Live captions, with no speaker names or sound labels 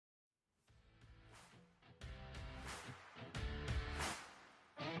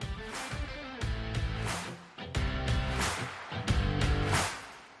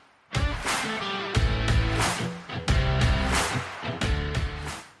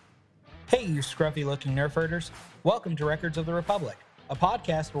Hey, you scruffy-looking nerf herders. Welcome to Records of the Republic, a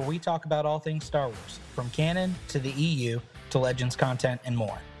podcast where we talk about all things Star Wars, from canon to the EU to Legends content and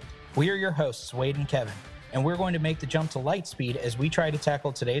more. We are your hosts, Wade and Kevin, and we're going to make the jump to light speed as we try to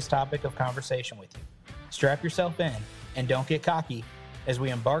tackle today's topic of conversation with you. Strap yourself in and don't get cocky as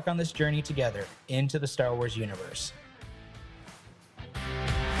we embark on this journey together into the Star Wars universe.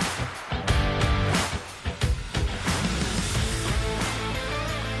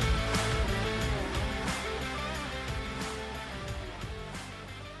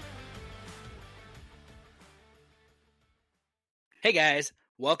 Hey guys,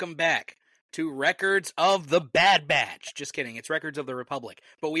 welcome back to Records of the Bad Batch. Just kidding, it's Records of the Republic.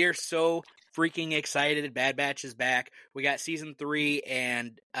 But we are so freaking excited. Bad Batch is back. We got season 3,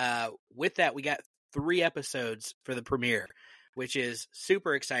 and with that, we got 3 episodes for the premiere, which is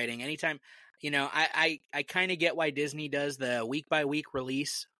super exciting. Anytime, I kind of get why Disney does the week-by-week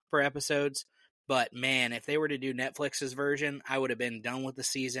release for episodes. But man, if they were to do Netflix's version, I would have been done with the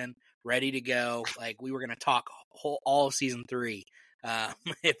season, ready to go. Like, we were going to talk all of season 3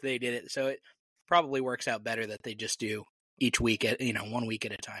 if they did it. So it probably works out better that they just do each week at 1 week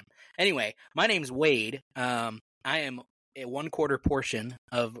at a time. Anyway, my name's Wade. I am a 1/4 portion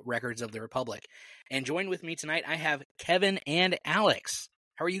of Records of the Republic, and joined with me tonight I have Kevin and Alex.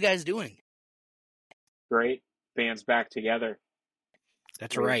 How are you guys doing? Great. Band's back together.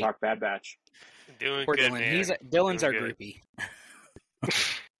 That's right. Talk Bad Batch. Doing Poor good, Dylan. man. Dylan's Doing our good. groupie.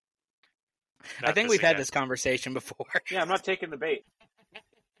 I think we've had this conversation before. Yeah, I'm not taking the bait.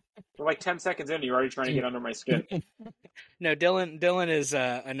 We're like 10 seconds in, you're already trying to get under my skin. No, Dylan is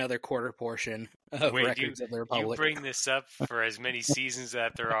another quarter portion of Wait, Records of the Republic. You bring this up for as many seasons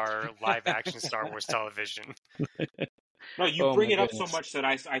that there are live-action Star Wars television. No, you bring it up so much that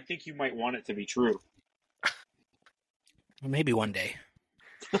I think you might want it to be true. Maybe one day.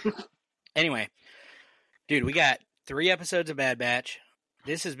 Anyway, dude, we got 3 episodes of Bad Batch.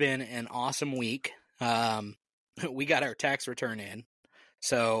 This has been an awesome week. We got our tax return in,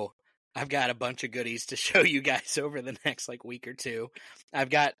 so I've got a bunch of goodies to show you guys over the next week or two. I've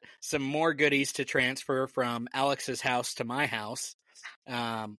got some more goodies to transfer from Alex's house to my house.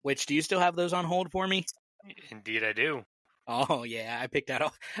 Which, do you still have those on hold for me? Indeed, I do. Oh yeah, I picked that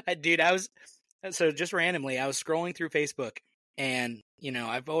off. Dude, so just randomly, I was scrolling through Facebook, and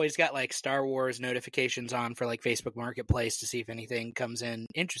I've always got Star Wars notifications on for Facebook Marketplace to see if anything comes in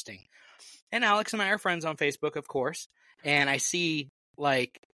interesting. And Alex and I are friends on Facebook, of course, and I see a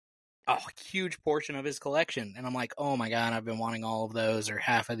huge portion of his collection, and I'm like, oh my god, I've been wanting all of those or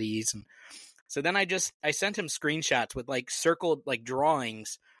half of these. And so then I sent him screenshots with circled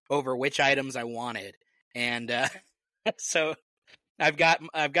drawings over which items I wanted, and so I've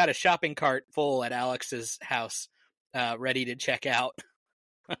got a shopping cart full at Alex's house, ready to check out.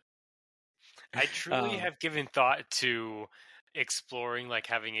 I truly have given thought to exploring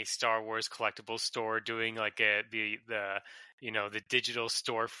having a Star Wars collectible store, doing the digital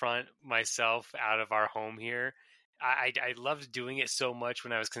storefront myself out of our home here. I loved doing it so much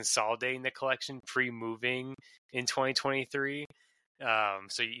when I was consolidating the collection pre-moving in 2023.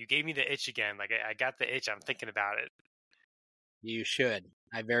 So you gave me the itch again. I got the itch. I'm thinking about it. You should.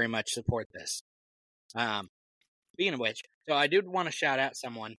 I very much support this. Speaking of which, so I did want to shout out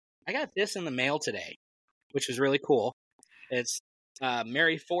someone. I got this in the mail today, which is really cool. It's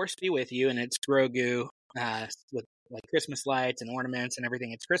Merry Force Be With You, and it's Grogu with Christmas lights and ornaments and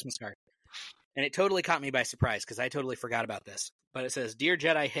everything. It's a Christmas card. And it totally caught me by surprise because I totally forgot about this. But it says, Dear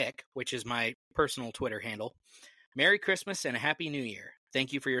Jedi Hick, which is my personal Twitter handle, Merry Christmas and a Happy New Year.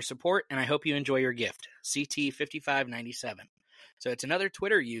 Thank you for your support, and I hope you enjoy your gift. CT5597. So it's another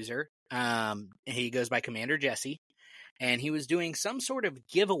Twitter user. He goes by Commander Jesse, and he was doing some sort of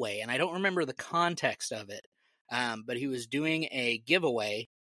giveaway, and I don't remember the context of it, but he was doing a giveaway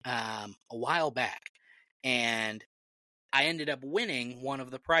a while back, and I ended up winning one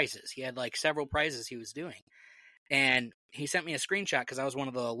of the prizes. He had several prizes he was doing, and he sent me a screenshot because I was one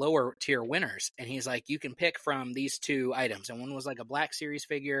of the lower tier winners, and he's like, you can pick from these 2 items, and one was a Black Series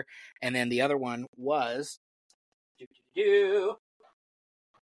figure, and then the other one was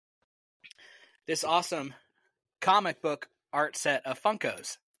this awesome comic book art set of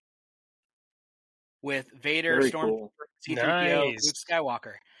Funkos with Vader, Very Stormtrooper, cool. C-3PO, Nice. Luke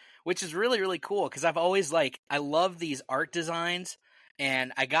Skywalker, which is really, really cool because I've always I love these art designs,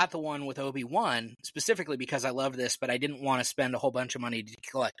 and I got the one with Obi-Wan specifically because I love this, but I didn't want to spend a whole bunch of money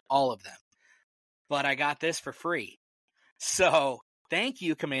to collect all of them. But I got this for free. So thank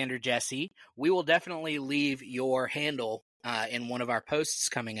you, Commander Jesse. We will definitely leave your handle in one of our posts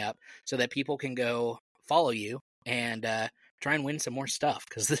coming up so that people can go follow you and try and win some more stuff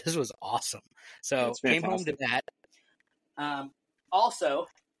because this was awesome. So That's came home to fantastic. that. Also,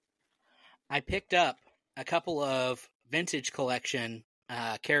 I picked up a couple of vintage collection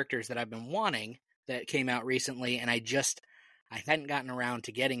characters that I've been wanting that came out recently, and I hadn't gotten around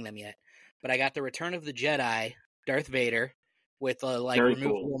to getting them yet. But I got the Return of the Jedi, Darth Vader, with the Very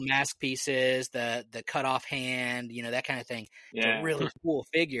removable cool. mask pieces, the cut off hand, that kind of thing. It's a really cool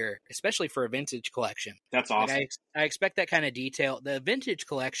figure, especially for a vintage collection. That's awesome. I expect that kind of detail. The vintage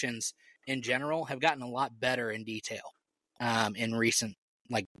collections in general have gotten a lot better in detail in recent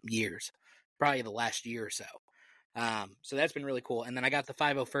years, probably the last year or so. So that's been really cool. And then I got the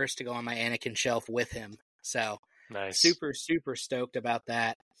 501st to go on my Anakin shelf with him. So Nice. super, super stoked about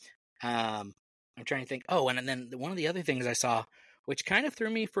that. I'm trying to think. Oh, and then one of the other things I saw, which kind of threw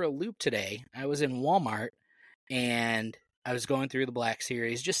me for a loop today, I was in Walmart and I was going through the Black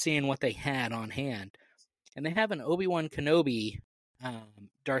Series, just seeing what they had on hand. And they have an Obi-Wan Kenobi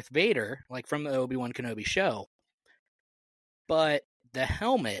Darth Vader, from the Obi-Wan Kenobi show. But the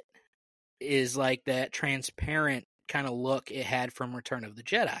helmet is that transparent kind of look it had from Return of the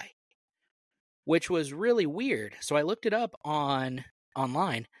Jedi, which was really weird. So I looked it up online,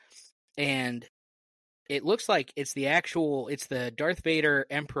 and it looks like it's the Darth Vader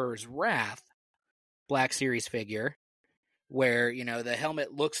Emperor's Wrath Black Series figure, where, the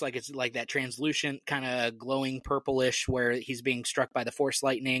helmet looks like it's like that translucent kind of glowing purplish where he's being struck by the Force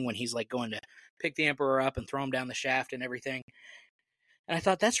lightning when he's going to pick the Emperor up and throw him down the shaft and everything. And I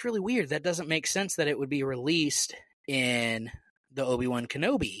thought, that's really weird. That doesn't make sense that it would be released in the Obi-Wan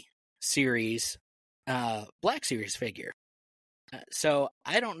Kenobi series, Black Series figure. So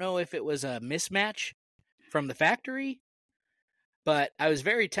I don't know if it was a mismatch from the factory, but I was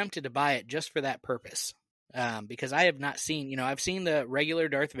very tempted to buy it just for that purpose. Because I have not seen, I've seen the regular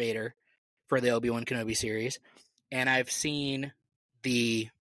Darth Vader for the Obi-Wan Kenobi series, and I've seen the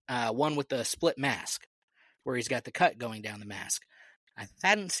one with the split mask, where he's got the cut going down the mask. I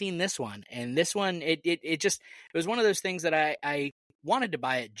hadn't seen this one, and this one, it was one of those things that I wanted to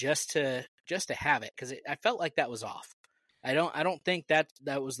buy it just to have it, because I felt like that was off. I don't think that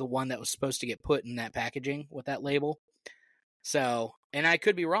was the one that was supposed to get put in that packaging with that label. So, and I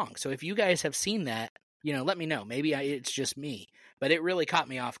could be wrong. So if you guys have seen that, let me know. Maybe it's just me, but it really caught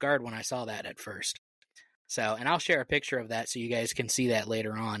me off guard when I saw that at first. So, and I'll share a picture of that so you guys can see that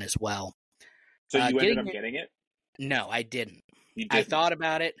later on as well. So you ended up getting it? No, I didn't. You didn't. I thought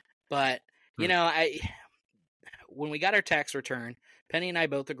about it, but when we got our tax return, Penny and I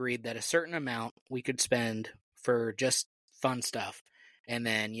both agreed that a certain amount we could spend for just fun stuff, and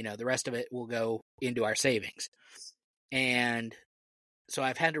then the rest of it will go into our savings. And so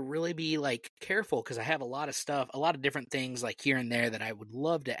I've had to really be careful, because I have a lot of stuff, a lot of different things here and there that I would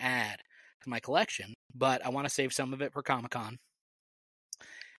love to add to my collection, but I want to save some of it for Comic-Con.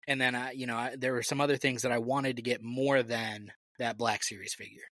 And then there were some other things that I wanted to get more than that Black Series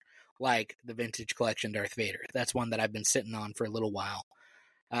figure, like the Vintage Collection Darth Vader. That's one that I've been sitting on for a little while.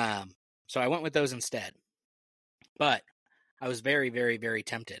 So I went with those instead. But I was very, very, very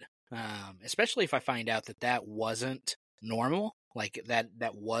tempted, especially if I find out that wasn't normal,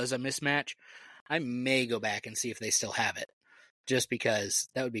 that was a mismatch. I may go back and see if they still have it, just because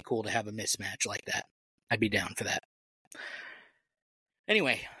that would be cool to have a mismatch like that. I'd be down for that.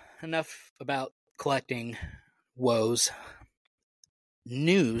 Anyway, enough about collecting woes.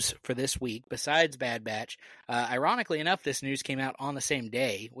 News for this week, besides Bad Batch. Ironically enough, this news came out on the same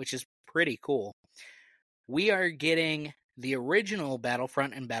day, which is pretty cool. We are getting the original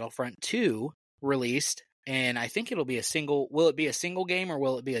Battlefront and Battlefront 2 released, and I think it'll be a single. Will it be a single game, or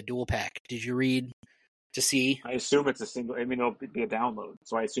will it be a dual pack? Did you read to see? I assume it's a single. I mean, it'll be a download,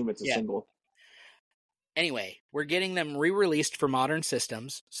 so I assume it's a single. Anyway, we're getting them re-released for modern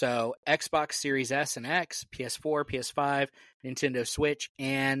systems. So Xbox Series S and X, PS4, PS5, Nintendo Switch,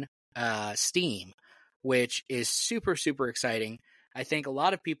 and Steam, which is super, super exciting. I think a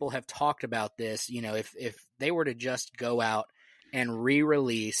lot of people have talked about this. If they were to just go out and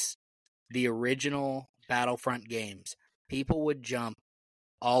re-release the original Battlefront games, people would jump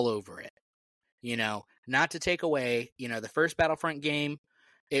all over it. Not to take away, the first Battlefront game,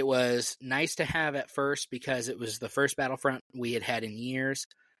 it was nice to have at first because it was the first Battlefront we had in years,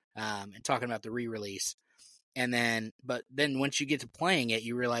 and talking about the re-release. But then once you get to playing it,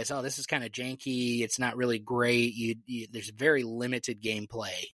 you realize, oh, this is kind of janky. It's not really great. There's very limited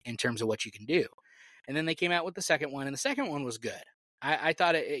gameplay in terms of what you can do. And then they came out with the second one, and the second one was good. I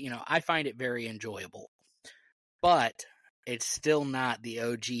thought I find it very enjoyable, but it's still not the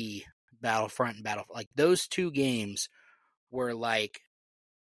OG Battlefront and Battlefront. Those two games were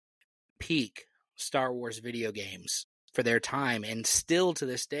peak Star Wars video games for their time, and still to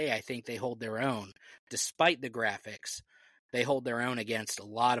this day, I think they hold their own. Despite the graphics, they hold their own against a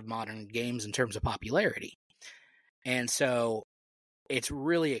lot of modern games in terms of popularity. And so it's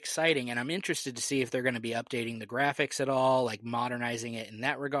really exciting, and I'm interested to see if they're going to be updating the graphics at all, like modernizing it in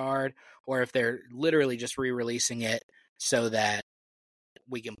that regard, or if they're literally just re-releasing it so that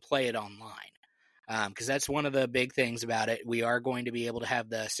we can play it online. Because that's one of the big things about it. We are going to be able to have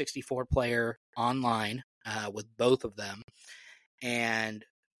the 64-player online with both of them. And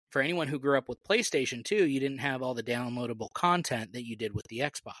for anyone who grew up with PlayStation 2, you didn't have all the downloadable content that you did with the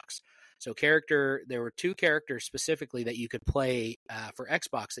Xbox. So there were 2 characters specifically that you could play for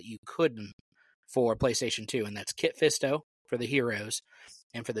Xbox that you couldn't for PlayStation 2, and that's Kit Fisto for the heroes,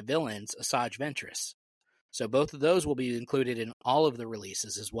 and for the villains, Asajj Ventress. So both of those will be included in all of the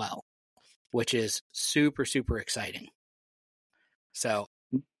releases as well, which is super, super exciting. So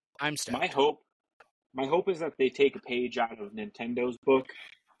I'm stoked. My hope is that they take a page out of Nintendo's book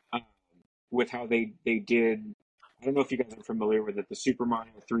with how they did. I don't know if you guys are familiar with it, the Super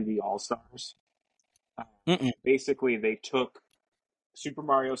Mario 3D All-Stars. Basically, they took Super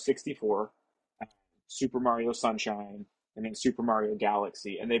Mario 64, Super Mario Sunshine, and then Super Mario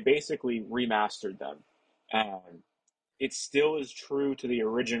Galaxy, and they basically remastered them. It still is true to the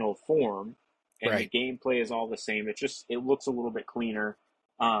original form, and Right. the gameplay is all the same. It looks a little bit cleaner.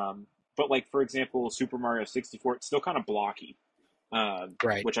 But like, for example, Super Mario 64, it's still kind of blocky.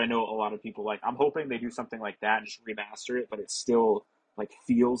 Right. Which I know a lot of people like. I'm hoping they do something like that and just remaster it, but it still like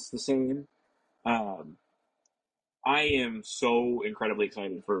feels the same. I am so incredibly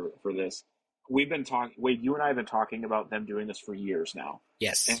excited for this. We've been talking, Wade, you and I have been talking about them doing this for years now.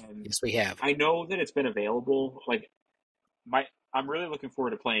 Yes. And yes, we have. I know that it's been available. Like I'm really looking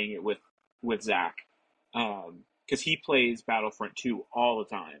forward to playing it with Zach, because he plays Battlefront 2 all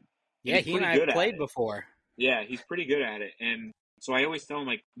the time. Yeah, he and I have played before. Yeah, he's pretty good at it, and so I always tell him,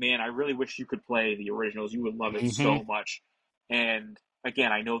 like, man, I really wish you could play the originals. You would love it so much. And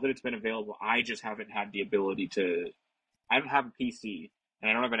again, I know that it's been available. I just haven't had the ability to. I don't have a PC,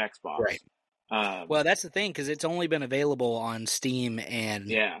 and I don't have an Xbox. Right. Well, that's the thing, because it's only been available on Steam and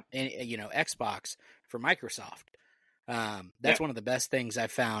Xbox for Microsoft. That's one of the best things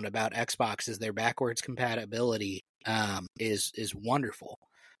I've found about Xbox is their backwards compatibility is wonderful.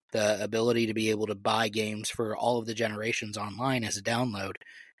 The ability to be able to buy games for all of the generations online as a download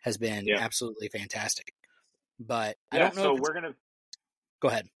has been absolutely fantastic. But I don't know. So we're gonna go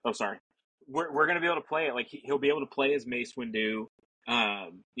ahead. Oh, sorry. We're gonna be able to play it. Like he'll be able to play as Mace Windu.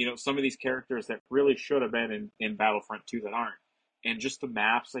 Some of these characters that really should have been in Battlefront 2 that aren't. And just the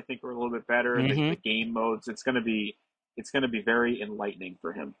maps, I think, are a little bit better. The game modes. It's gonna be very enlightening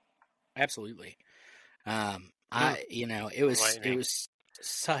for him. Absolutely. It was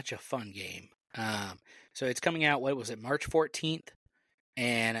such a fun game. So it's coming out, what was it, March 14th?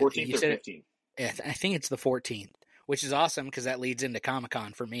 And 14th or 15th? I think it's the 14th, which is awesome because that leads into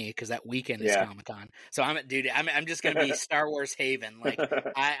Comic-Con for me because that weekend is Comic-Con. So I'm just going to be Star Wars Haven. Like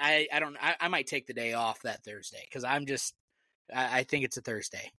I might take the day off that Thursday because I think it's a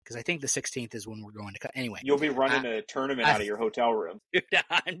Thursday because I think the 16th is when we're going to. Anyway, you'll be running a tournament out of your hotel room. Dude,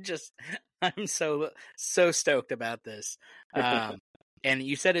 I'm so stoked about this. And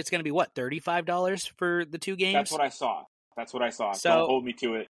you said it's going to be what, $35 for the 2 games? That's what I saw. So don't hold me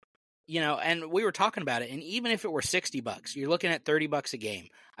to it. And we were talking about it, and even if it were $60, you're looking at $30 a game.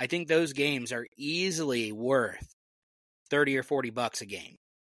 I think those games are easily worth $30 or $40 a game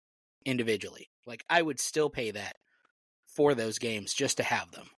individually. Like I would still pay that for those games just to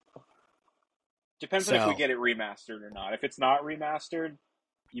have them. Depends on if we get it remastered or not. If it's not remastered,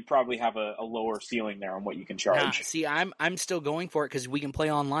 you probably have a lower ceiling there on what you can charge. See, I'm still going for it because we can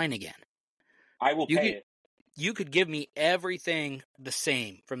play online again. I will pay it. You could give me everything the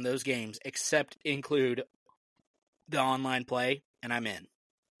same from those games except include the online play, and I'm in.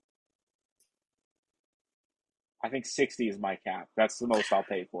 I think 60 is my cap. That's the most I'll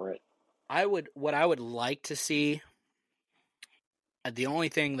pay for it. What I would like to see, the only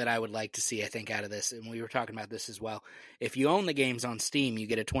thing that I would like to see, I think, out of this, and we were talking about this as well, if you own the games on Steam, you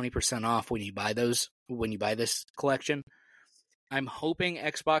get a 20% off when you buy this collection. I'm hoping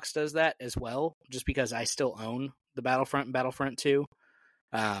Xbox does that as well, just because I still own the Battlefront and Battlefront 2.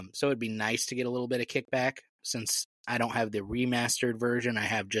 So it'd be nice to get a little bit of kickback since I don't have the remastered version. I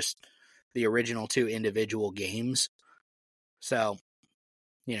have just the original 2 individual games. So,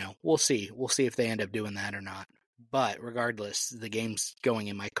 we'll see. We'll see if they end up doing that or not. But regardless, the game's going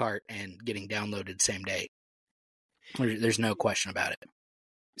in my cart and getting downloaded same day. There's no question about it.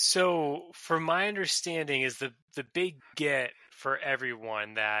 So, from my understanding, is the big get for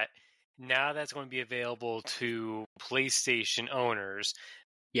everyone that now that's going to be available to PlayStation owners.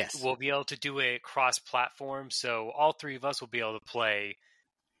 Yes. We'll be able to do it cross-platform, so all three of us will be able to play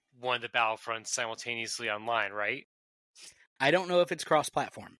one of the Battlefronts simultaneously online, right? I don't know if it's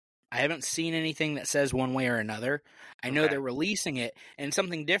cross-platform. I haven't seen anything that says one way or another. I know they're releasing it, and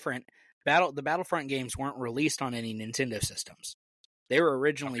something different. The Battlefront games weren't released on any Nintendo systems. They were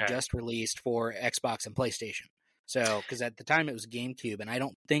originally just released for Xbox and PlayStation. So, because at the time it was GameCube, and I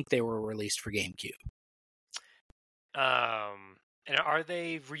don't think they were released for GameCube. And are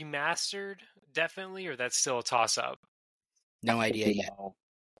they remastered, definitely, or that's still a toss-up? No idea yet.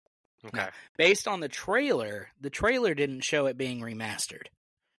 Okay. No. Based on the trailer didn't show it being remastered.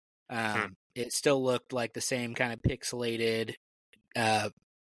 It still looked like the same kind of pixelated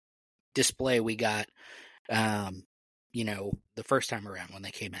display we got, the first time around when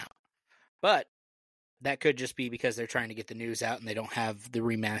they came out. But that could just be because they're trying to get the news out and they don't have the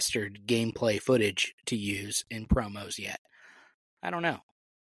remastered gameplay footage to use in promos yet. I don't know.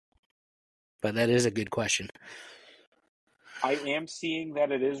 But that is a good question. I am seeing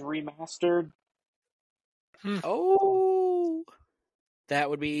that it is remastered. Oh,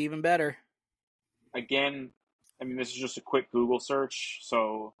 that would be even better. Again, I mean, this is just a quick Google search,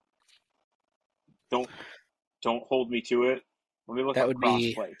 so don't hold me to it. Let me look up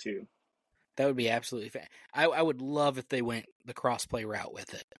crossplay too. That would be absolutely fair. I would love if they went the crossplay route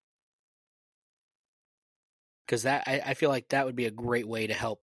with it. Because I feel like that would be a great way to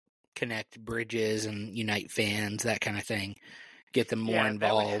help connect bridges and unite fans, that kind of thing. Get them more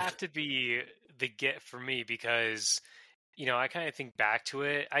involved. That would have to be the get for me because, I kind of think back to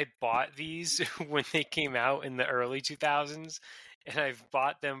it. I bought these when they came out in the early 2000s, and I've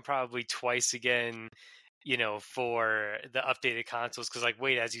bought them probably twice again, for the updated consoles. Because,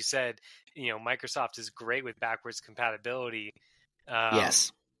 as you said, Microsoft is great with backwards compatibility.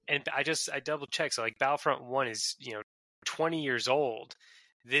 Yes. And I double checked. So, Battlefront 1 is, 20 years old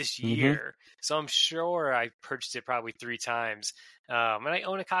this year. So I'm sure I purchased it probably 3 times. And I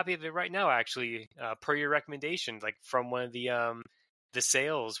own a copy of it right now, actually, per your recommendation, from one of the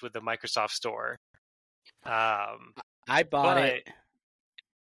sales with the Microsoft Store. I bought it.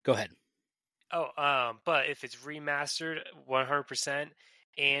 Go ahead. But if it's remastered 100%,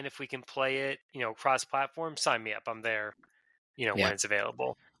 and if we can play it, cross-platform, sign me up. I'm there, when it's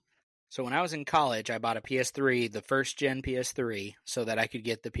available. So when I was in college, I bought a PS3, the first gen PS3, so that I could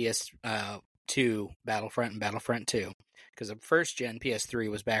get the PS2 Battlefront and Battlefront 2, because the first gen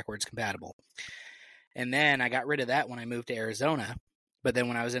PS3 was backwards compatible. And then I got rid of that when I moved to Arizona. But then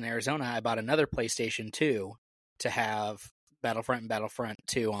when I was in Arizona, I bought another PlayStation 2 to have Battlefront and Battlefront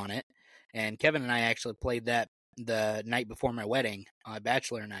 2 on it. And Kevin and I actually played that the night before my wedding,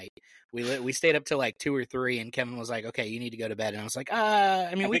 bachelor night. We stayed up till like 2 or 3, and Kevin was like, "Okay, you need to go to bed." And I was like,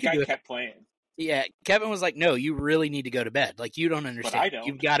 we can do it. Kept playing. Yeah, Kevin was like, "No, you really need to go to bed. Like, you don't understand. But I don't.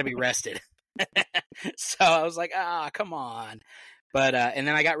 You've got to be rested." So I was like, come on. But and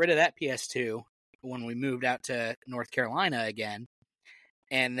then I got rid of that PS2 when we moved out to North Carolina again.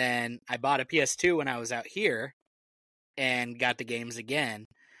 And then I bought a PS2 when I was out here and got the games again.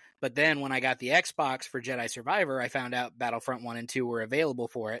 But then when I got the Xbox for Jedi Survivor, I found out Battlefront 1 and 2 were available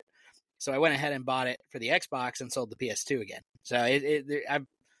for it. So I went ahead and bought it for the Xbox and sold the PS2 again. So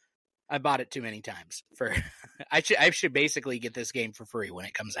I bought it too many times. I should basically get this game for free when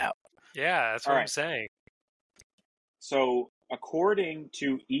it comes out. Yeah, that's what I'm saying. So according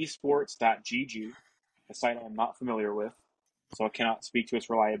to esports.gg, a site I'm not familiar with, so I cannot speak to its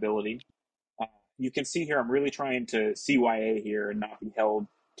reliability, you can see here I'm really trying to CYA here and not be held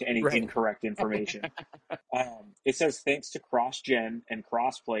to any incorrect information. It says, thanks to cross-gen and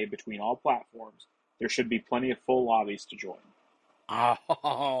cross-play between all platforms, there should be plenty of full lobbies to join.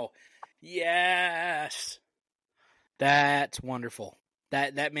 Oh, yes. That's wonderful.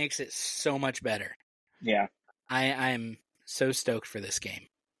 That makes it so much better. Yeah. I'm so stoked for this game.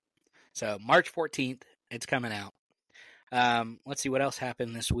 So March 14th, it's coming out. Let's see what else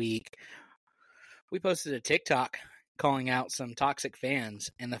happened this week. We posted a TikTok calling out some toxic fans,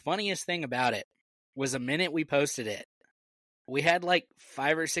 and the funniest thing about it was the minute we posted it, we had like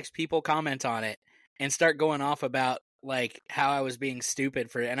 5 or 6 people comment on it and start going off about like how I was being stupid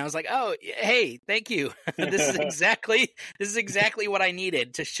for it. And I was like, "Oh, hey, thank you. This is exactly what I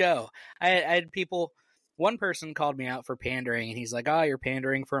needed to show." I had people. One person called me out for pandering, and he's like, "Oh, you're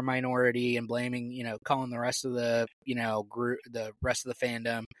pandering for a minority and blaming, calling the rest of the, group, the rest of the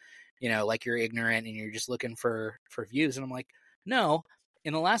fandom, like you're ignorant and you're just looking for views." And I'm like, no.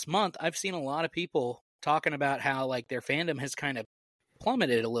 In the last month, I've seen a lot of people talking about how like their fandom has kind of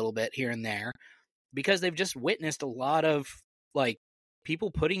plummeted a little bit here and there, because they've just witnessed a lot of like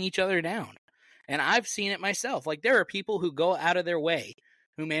people putting each other down. And I've seen it myself. Like, there are people who go out of their way,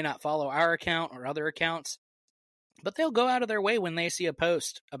 who may not follow our account or other accounts, but they'll go out of their way when they see a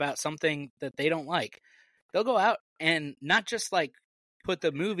post about something that they don't like. They'll go out and not just like put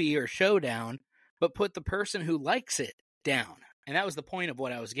the movie or show down, but put the person who likes it down. And that was the point of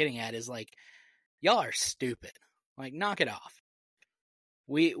what I was getting at, is like, y'all are stupid. Like, knock it off.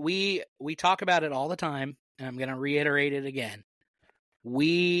 We talk about it all the time, and I'm going to reiterate it again.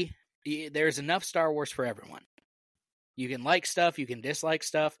 There's enough Star Wars for everyone. You can like stuff, you can dislike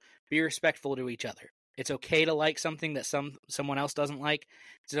stuff, be respectful to each other. It's okay to like something that someone else doesn't like.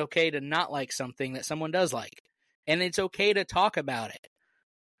 It's okay to not like something that someone does like. And it's okay to talk about it.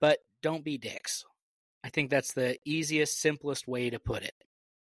 But don't be dicks. I think that's the easiest, simplest way to put it.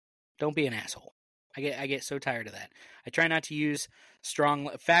 Don't be an asshole. I get so tired of that. I try not to use strong...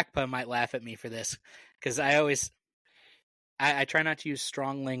 FACPA might laugh at me for this, because I try not to use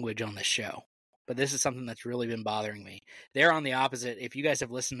strong language on this show. But this is something that's really been bothering me. They're on the opposite. If you guys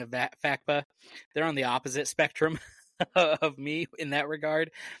have listened to FACPA, they're on the opposite spectrum of me in that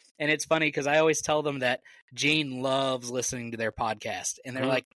regard. And it's funny because I always tell them that Gene loves listening to their podcast. And they're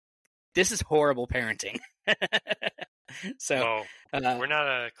like, this is horrible parenting. So we're not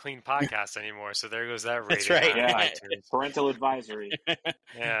a clean podcast anymore. So there goes that rating. That's right. Yeah. Parental advisory.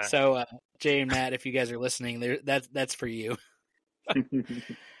 Yeah. So Jay and Matt, if you guys are listening, that's for you.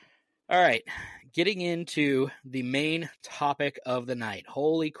 All right, getting into the main topic of the night.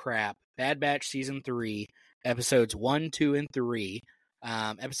 Holy crap. Bad Batch Season 3, Episodes 1, 2, and 3.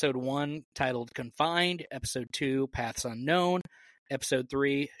 Episode 1 titled Confined. Episode 2, Paths Unknown. Episode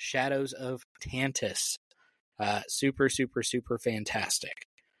 3, Shadows of Tantiss. Super, super, super fantastic.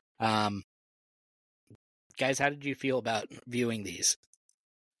 Guys, how did you feel about viewing these?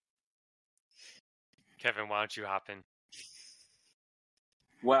 Kevin, why don't you hop in?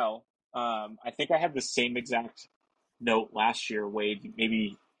 Well, I think I had the same exact note last year, Wade.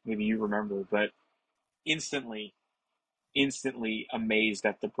 Maybe you remember, but instantly amazed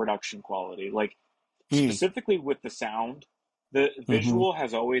at the production quality. Like, specifically with the sound, the visual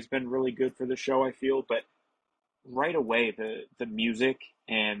has always been really good for the show, I feel, but right away the music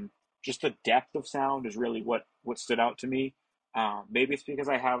and just the depth of sound is really what stood out to me. Maybe it's because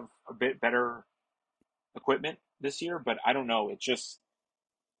I have a bit better equipment this year, but I don't know.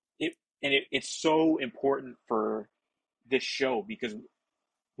 It's so important for this show because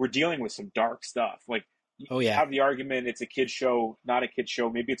we're dealing with some dark stuff. Like, you have the argument it's a kid's show, not a kid's show.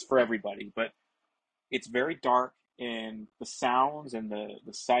 Maybe it's for everybody, but it's very dark, and the sounds and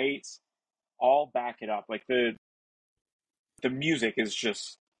the sights all back it up. Like, the music is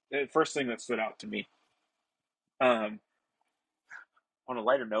just the first thing that stood out to me. On a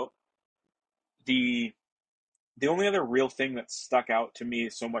lighter note, the only other real thing that stuck out to me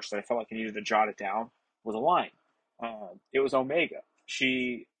so much that I felt like I needed to jot it down was a line. It was Omega.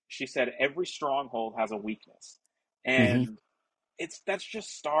 She said every stronghold has a weakness, and that's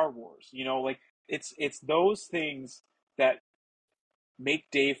just Star Wars. You know, like it's those things that make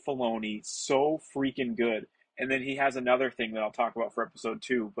Dave Filoni so freaking good. And then he has another thing that I'll talk about for episode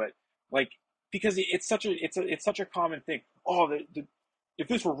 2, but like, because it's such a common thing. Oh, if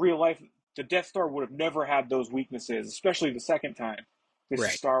this were real life, the Death Star would have never had those weaknesses, especially the second time. This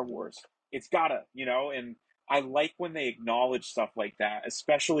is Star Wars. It's gotta, and I like when they acknowledge stuff like that,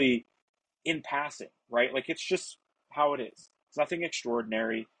 especially in passing, right? Like, it's just how it is. It's nothing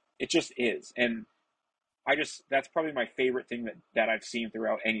extraordinary. It just is. And that's probably my favorite thing that I've seen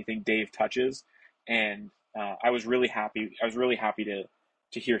throughout anything Dave touches. And I was really happy. I was really happy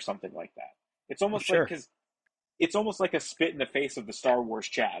to hear something like that. It's almost like, because it's almost like a spit in the face of the Star Wars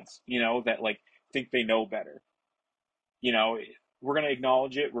chads, that like think they know better. We're going to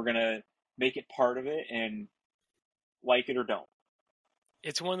acknowledge it. We're going to make it part of it, and like it or don't.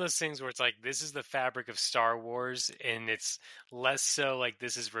 It's one of those things where it's like, this is the fabric of Star Wars, and it's less so like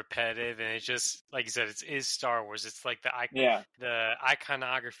this is repetitive, and it's just, like you said, it is Star Wars. It's like the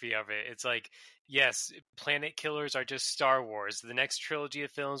iconography of it. It's like, yes, planet killers are just Star Wars. The next trilogy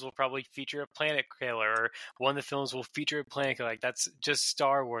of films will probably feature a planet killer, or one of the films will feature a planet killer. Like, that's just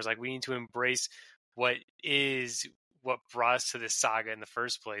Star Wars. Like, we need to embrace what brought us to this saga in the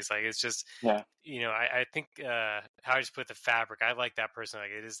first place. Like, it's just, I think how I just put the fabric, I like that person.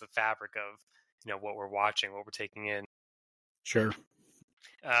 Like, it is the fabric of, what we're watching, what we're taking in. Sure.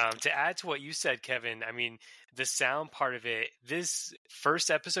 To add to what you said, Kevin, I mean, the sound part of it, this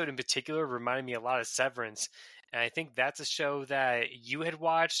first episode in particular reminded me a lot of Severance. And I think that's a show that you had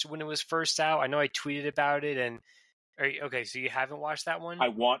watched when it was first out. I know I tweeted about it. And okay, so you haven't watched that one? I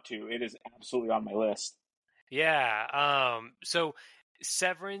want to. It is absolutely on my list. Yeah. So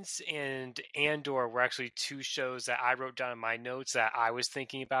Severance and Andor were actually two shows that I wrote down in my notes that I was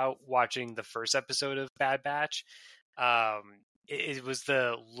thinking about watching the first episode of Bad Batch. It was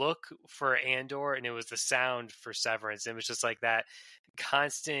the look for Andor and it was the sound for Severance. It was just like that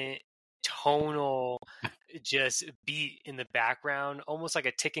constant tonal just beat in the background, almost like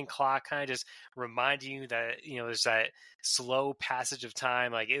a ticking clock, kind of just reminding you that, there's that slow passage of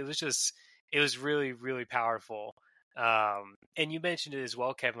time. Like it was really, really powerful. And you mentioned it as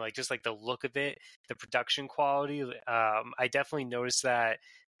well, Kevin, like just like the look of it, the production quality. I definitely noticed that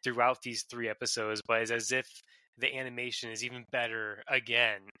throughout these 3 episodes, but it's as if the animation is even better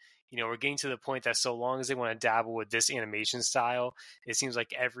again. We're getting to the point that so long as they want to dabble with this animation style, it seems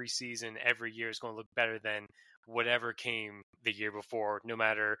like every season, every year is going to look better than whatever came the year before, no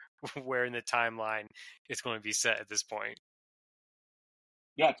matter where in the timeline it's going to be set at this point.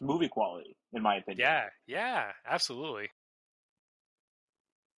 Yeah, it's movie quality, in my opinion. Yeah, absolutely.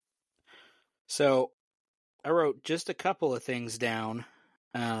 So I wrote just a couple of things down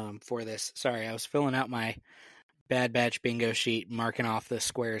for this. Sorry, I was filling out my Bad Batch bingo sheet, marking off the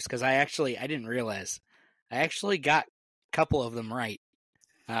squares, because I didn't realize. I actually got a couple of them right.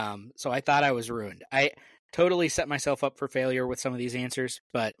 So I thought I was ruined. I totally set myself up for failure with some of these answers,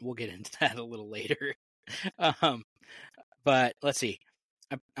 but we'll get into that a little later. But let's see.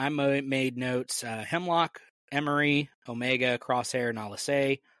 I made notes. Hemlock, Emery, Omega, Crosshair, Nala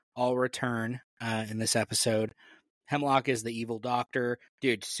Se all return in this episode. Hemlock is the evil doctor.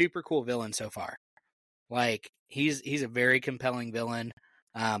 Dude, super cool villain so far. Like, he's a very compelling villain.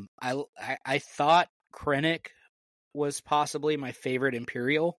 I thought Krennic was possibly my favorite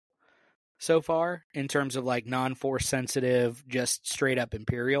Imperial so far in terms of like non-force sensitive, just straight up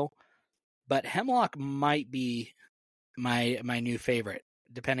Imperial. But Hemlock might be my new favorite,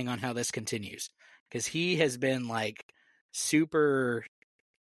 depending on how this continues, because he has been like super.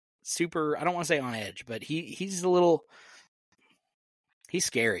 I don't want to say on edge, but he's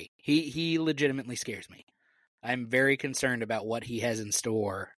scary. He legitimately scares me. I'm very concerned about what he has in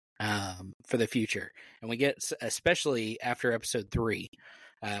store for the future, and we get especially after episode 3.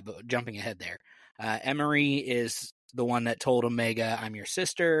 But jumping ahead there, Emery is the one that told Omega, "I'm your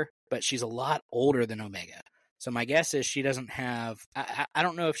sister," but she's a lot older than Omega. So my guess is she doesn't have. I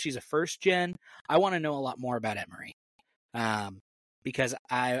don't know if she's a first gen. I want to know a lot more about Emery, because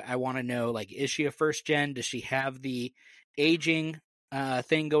I want to know, like, is she a first gen? Does she have the aging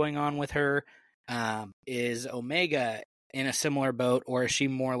thing going on with her? Is Omega in a similar boat, or is she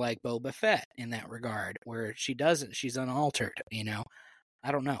more like Boba Fett in that regard, where she's unaltered?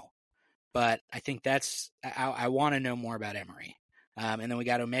 I don't know, but I think I want to know more about Emery. And then we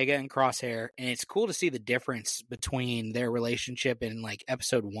got Omega and Crosshair, and it's cool to see the difference between their relationship in like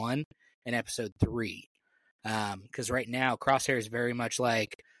episode 1 and episode 3. Because right now Crosshair is very much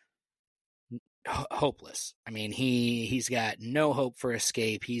like hopeless. I mean, he's got no hope for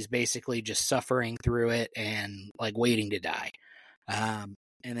escape. He's basically just suffering through it and like waiting to die. And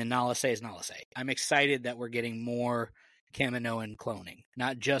then Nala Se is Nala Se. I'm excited that we're getting more Kaminoan cloning,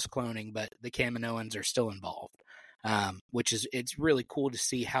 not just cloning, but the Kaminoans are still involved. It's really cool to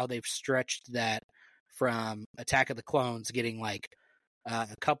see how they've stretched that from Attack of the Clones, getting like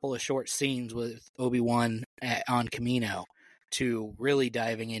a couple of short scenes with Obi-Wan on Kamino, to really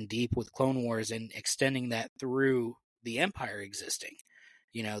diving in deep with Clone Wars and extending that through the Empire existing.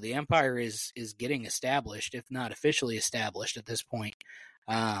 The Empire is getting established, if not officially established at this point.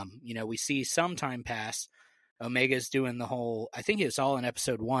 We see some time pass. Omega's doing the whole, I think it's all in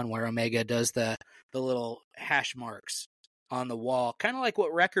episode 1, where Omega does the little hash marks on the wall, kind of like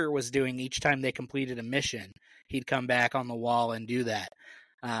what Wrecker was doing each time they completed a mission. He'd come back on the wall and do that.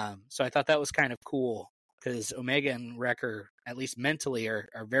 So I thought that was kind of cool, because Omega and Wrecker, at least mentally, are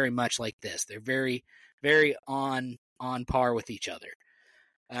very much like this. They're very, very on par with each other.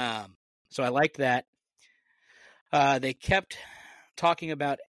 So I liked that. They kept talking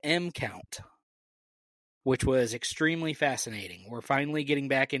about M count, which was extremely fascinating. We're finally getting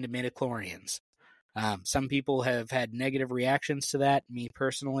back into midichlorians. Some people have had negative reactions to that. Me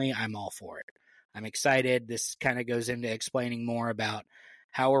personally, I'm all for it. I'm excited. This kind of goes into explaining more about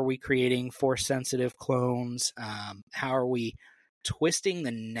how are we creating force-sensitive clones? How are we twisting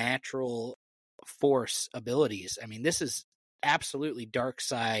the natural force abilities? I mean, this is absolutely dark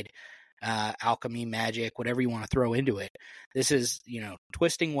side alchemy, magic, whatever you want to throw into it. This is,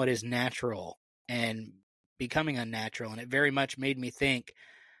 twisting what is natural and becoming unnatural. And it very much made me think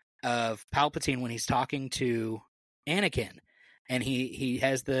of Palpatine when he's talking to Anakin, and he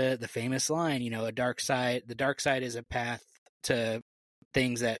has the famous line, the dark side is a path to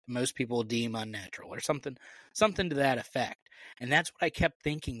things that most people deem unnatural, or something to that effect. And that's what I kept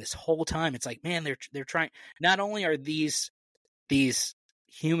thinking this whole time. It's like, man, they're trying. Not only are these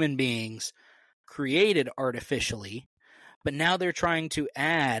human beings created artificially, but now they're trying to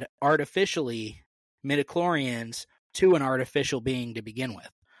add artificially midichlorians to an artificial being to begin with.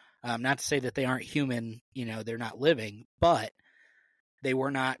 Not to say that they aren't human, they're not living, but they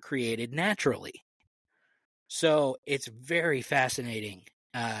were not created naturally. So it's very fascinating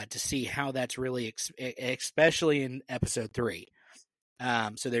to see how that's really, especially in episode 3.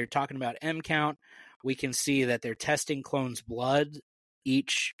 So they're talking about M count. We can see that they're testing clones' blood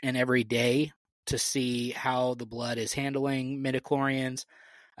each and every day to see how the blood is handling midichlorians.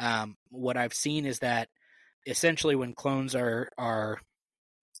 What I've seen is that essentially when clones are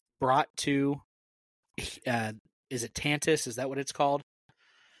brought to, is it Tantiss? Is that what it's called?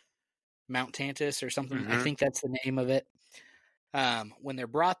 Mount Tantiss or something? Mm-hmm. I think that's the name of it. When they're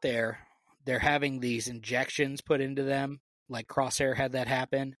brought there, they're having these injections put into them, like Crosshair had that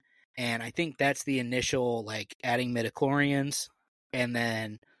happen. And I think that's the initial, like, adding midichlorians, and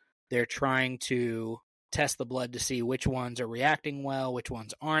then they're trying to test the blood to see which ones are reacting well, which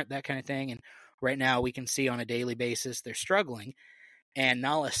ones aren't, that kind of thing. And right now we can see on a daily basis they're struggling. And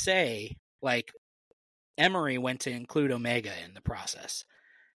Nala Se, like, Emery went to include Omega in the process.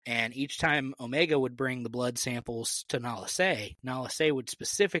 And each time Omega would bring the blood samples to Nala Se would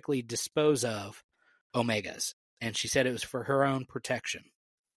specifically dispose of Omegas. And she said it was for her own protection.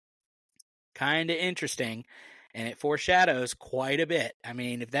 Kind of interesting. And it foreshadows quite a bit. I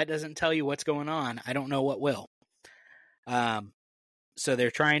mean, if that doesn't tell you what's going on, I don't know what will. So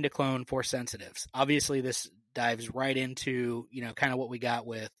they're trying to clone Force sensitives. Obviously, this dives right into, kind of what we got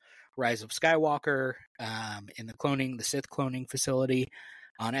with Rise of Skywalker in the Sith cloning facility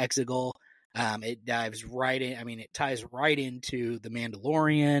on Exegol. It dives right in. I mean, it ties right into The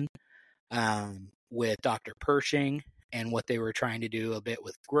Mandalorian with Dr. Pershing and what they were trying to do a bit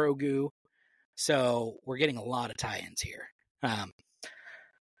with Grogu. So we're getting a lot of tie-ins here.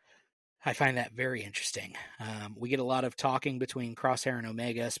 I find that very interesting. We get a lot of talking between Crosshair and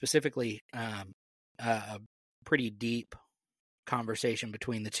Omega, specifically a pretty deep conversation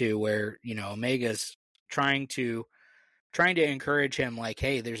between the two where, Omega's trying to encourage him, like,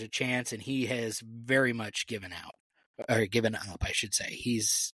 hey, there's a chance, and he has very much given up, I should say.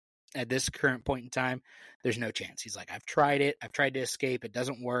 He's, at this current point in time, there's no chance. He's like, I've tried it. I've tried to escape. It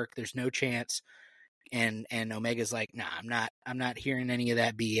doesn't work. There's no chance. And Omega's like, nah, I'm not hearing any of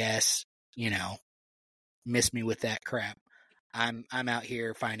that BS. Miss me with that crap. I'm out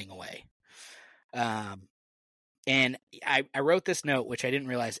here finding a way. And I wrote this note, which I didn't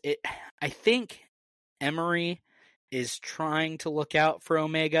realize it. I think Emery is trying to look out for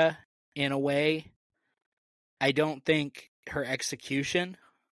Omega in a way. I don't think her execution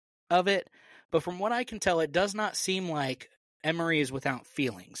of it, but from what I can tell, it does not seem like Emery is without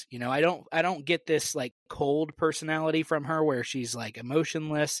feelings. I don't get this, like, cold personality from her where she's, like,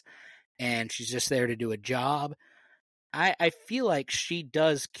 emotionless and she's just there to do a job. I feel like she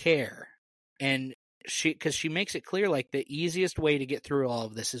does care, and because she makes it clear, like, the easiest way to get through all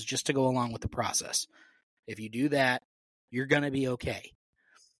of this is just to go along with the process. If you do that, you're going to be okay.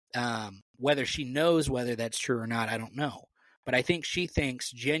 Whether she knows whether that's true or not, I don't know. But I think she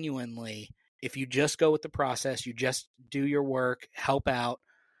thinks genuinely, if you just go with the process, you just do your work, help out,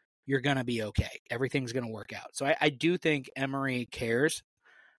 you're going to be okay. Everything's going to work out. So I do think Emery cares,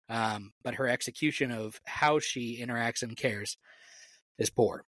 but her execution of how she interacts and cares is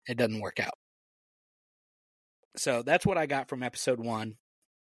poor. It doesn't work out. So that's what I got from episode 1.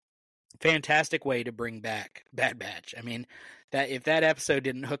 Fantastic way to bring back Bad Batch. I mean, that if that episode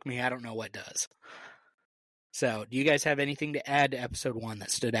didn't hook me, I don't know what does. So, do you guys have anything to add to episode 1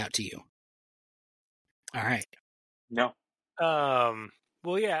 that stood out to you? All right. No.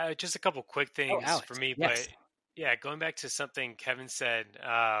 Well, yeah, just a couple quick things for me, yes. but yeah, going back to something Kevin said,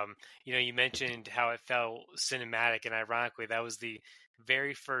 you mentioned how it felt cinematic, and ironically, that was the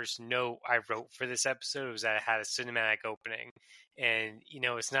very first note I wrote for this episode, was that it had a cinematic opening. And,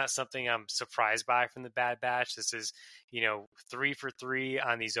 it's not something I'm surprised by from the Bad Batch. This is, 3 for 3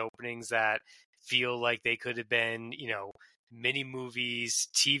 on these openings that feel like they could have been, mini movies,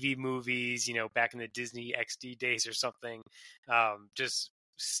 TV movies, back in the Disney XD days or something. Just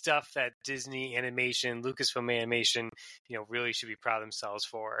stuff that Disney animation, Lucasfilm animation, really should be proud of themselves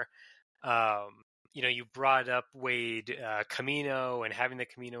for. You brought up Wade, Camino, and having the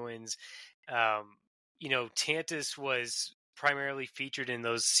Caminoans. Tantiss was primarily featured in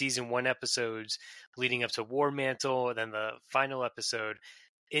those season 1 episodes leading up to War Mantle, and then the final episode.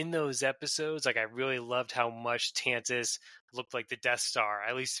 in those episodes, like I really loved how much Tantiss looked like the Death Star.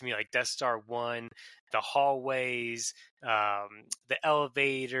 At least to me, like Death Star 1, the hallways, the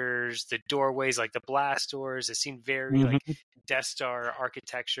elevators, the doorways, like the blast doors. It seemed very like Death Star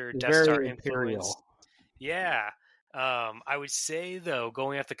architecture, Death Very Star influence. imperial. Yeah. I would say though,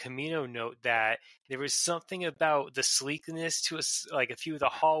 going off the Camino note, that there was something about the sleekness to us, like a few of the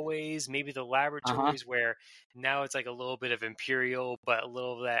hallways, maybe the laboratories, where now it's like a little bit of imperial, but a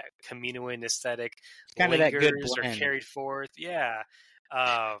little of that Caminoan aesthetic Kind of that good lingers or blend. carried forth. Yeah.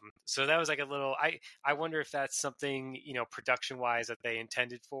 So that was like a little. I wonder if that's something, production wise, that they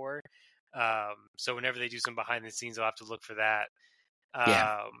intended for. So whenever they do some behind the scenes, I'll have to look for that.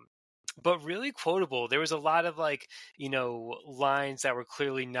 Yeah. But really quotable. There was a lot of lines that were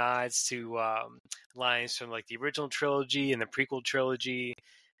clearly nods to lines from like the original trilogy and the prequel trilogy.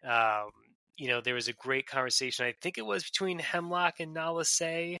 There was a great conversation. I think it was between Hemlock and Nala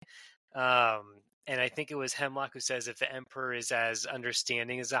Se. And I think it was Hemlock who says, if the Emperor is as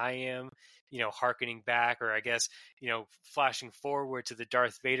understanding as I am, hearkening back, or I guess, flashing forward to the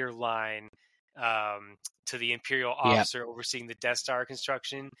Darth Vader line, to the Imperial officer overseeing the Death Star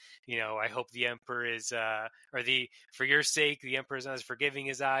construction. I hope the Emperor is, for your sake, the Emperor is not as forgiving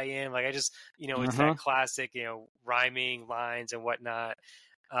as I am. Like, I just, it's that classic, rhyming lines and whatnot.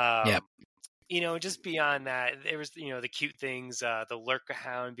 Just beyond that, there was, the cute things, the Lurker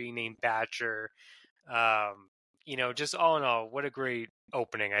Hound being named Batcher. Just all in all, what a great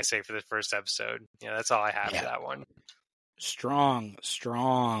opening, I say, for the first episode. That's all I have for that one. Strong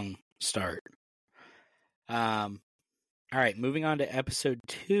start. All right, moving on to episode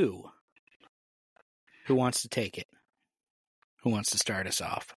 2. Who wants to take it? Who wants to start us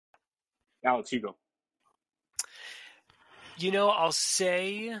off? Alex, you go. I'll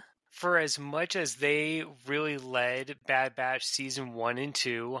say, for as much as they really led Bad Batch season 1 and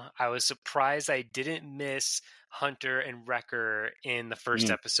 2, I was surprised I didn't miss Hunter and Wrecker in the first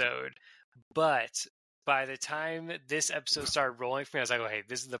episode. But by the time this episode started rolling for me, I was like, oh, hey,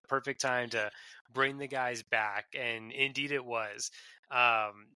 this is the perfect time to bring the guys back. And indeed it was.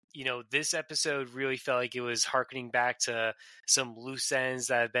 This episode really felt like it was harkening back to some loose ends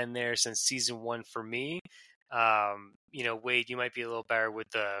that have been there since season 1 for me. Wade, you might be a little better with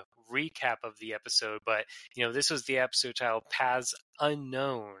the recap of the episode, but this was the episode titled Paths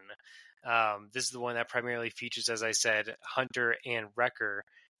Unknown. This is the one that primarily features, as I said, Hunter and Wrecker.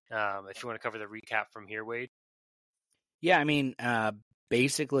 If you want to cover the recap from here, Wade. Yeah, I mean,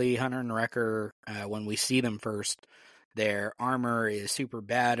 basically Hunter and Wrecker, when we see them first, their armor is super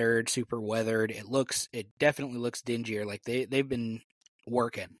battered, super weathered. It definitely looks dingier. Like they've been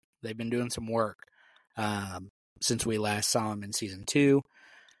working. They've been doing some work since we last saw them in season 2.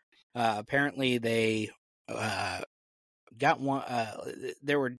 Apparently they got one.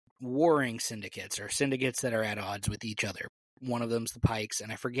 There were warring syndicates, or syndicates that are at odds with each other. One of them's the Pikes,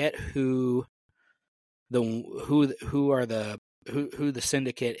 and I forget who the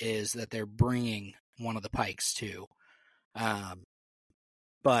syndicate is that they're bringing one of the Pikes to.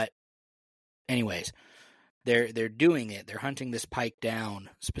 But anyways, they're doing it. They're hunting this Pike down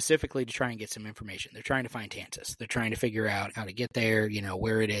specifically to try and get some information. They're trying to find Tantiss. They're trying to figure out how to get there.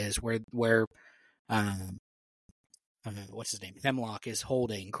 Where it is, where what's his name? Hemlock is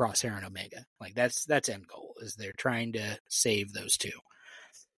holding Crosshair and Omega. Like that's end goal, is they're trying to save those two.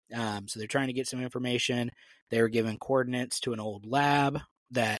 So they're trying to get some information. They were given coordinates to an old lab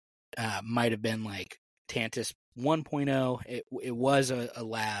that might have been like Tantiss 1.0. It was a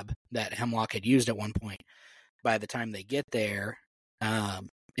lab that Hemlock had used at one point. By the time they get there,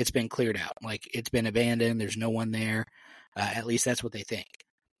 it's been cleared out. Like, it's been abandoned. There's no one there. At least that's what they think.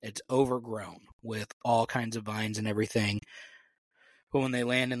 It's overgrown with all kinds of vines and everything. But when they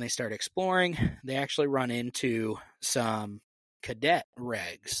land and they start exploring, they actually run into some cadet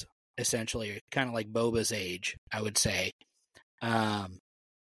regs, essentially, kind of like Boba's age, I would say,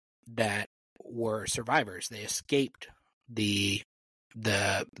 that were survivors. They escaped the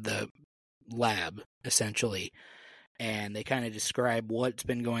lab, essentially, and they kind of describe what's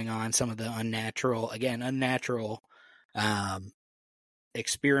been going on, some of the unnatural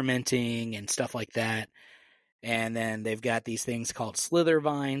experimenting and stuff like that. And then they've got these things called slither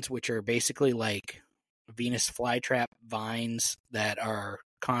vines, which are basically like Venus flytrap vines that are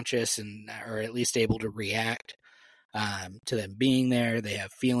conscious and are at least able to react to them being there. They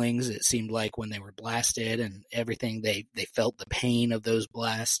have feelings. It seemed like when they were blasted and everything, they felt the pain of those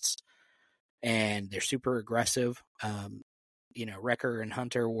blasts, and they're super aggressive. Wrecker and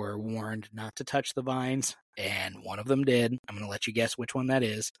Hunter were warned not to touch the vines, and one of them did. I'm going to let you guess which one that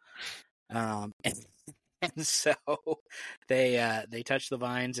is. And so they touch the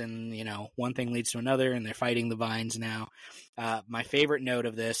vines, and one thing leads to another, and they're fighting the vines now. My favorite note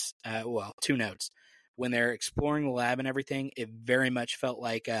of this, well, two notes. When they're exploring the lab and everything, it very much felt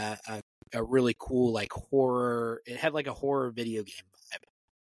like a really cool like horror. It had like a horror video game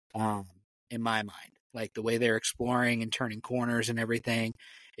vibe, in my mind. Like the way they're exploring and turning corners and everything,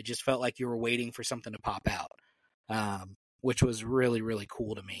 it just felt like you were waiting for something to pop out, which was really, really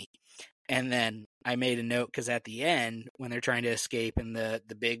cool to me. And then I made a note because at the end, when they're trying to escape and the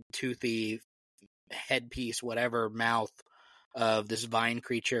big toothy headpiece, whatever, mouth of this vine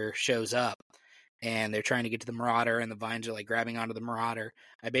creature shows up and they're trying to get to the marauder and the vines are like grabbing onto the marauder,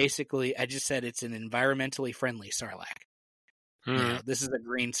 I just said it's an environmentally friendly sarlacc. This is a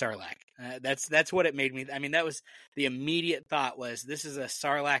green sarlacc. That's what it made me. I mean, that was the immediate thought was this is a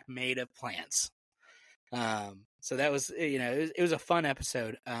sarlacc made of plants. So that was, it was a fun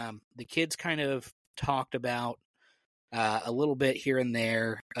episode. The kids kind of talked about a little bit here and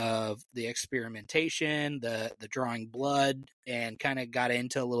there of the experimentation, the drawing blood, and kind of got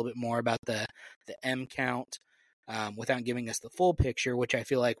into a little bit more about the M count without giving us the full picture, which I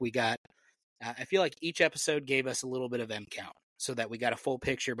feel like we got. I feel like each episode gave us a little bit of M count so that we got a full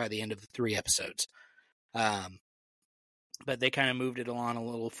picture by the end of the 3 episodes. But they kind of moved it along a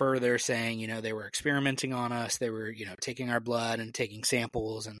little further, saying, they were experimenting on us. They were, taking our blood and taking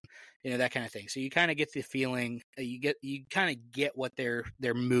samples and, that kind of thing. So you kind of get the feeling, you kind of get what they're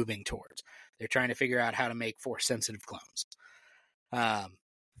moving towards. They're trying to figure out how to make Force sensitive clones.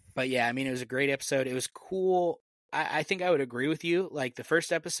 But yeah, I mean, it was a great episode. It was cool. I think I would agree with you. Like the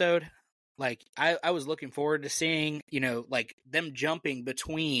first episode, like I was looking forward to seeing, like them jumping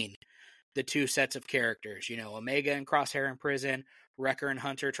between the 2 sets of characters, Omega and Crosshair in prison, Wrecker and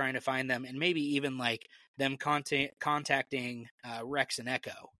Hunter trying to find them, and maybe even like them contacting Rex and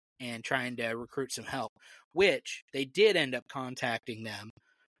Echo and trying to recruit some help, which they did end up contacting them.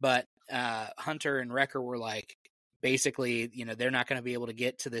 But Hunter and Wrecker were like, basically, they're not going to be able to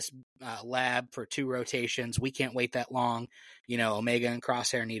get to this lab for 2 rotations. We can't wait that long. Omega and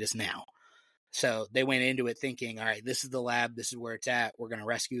Crosshair need us now. So they went into it thinking, all right, this is the lab. This is where it's at. We're going to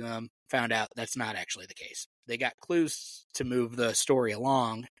rescue them. Found out that's not actually the case. They got clues to move the story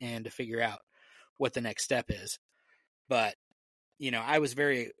along and to figure out what the next step is. But, I was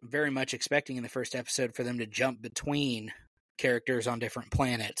very, very much expecting in the first episode for them to jump between characters on different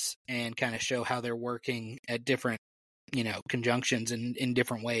planets and kind of show how they're working at different, conjunctions in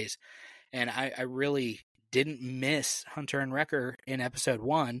different ways. And I really didn't miss Hunter and Wrecker in episode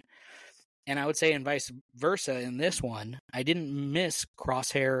 1. And I would say in vice versa in this one, I didn't miss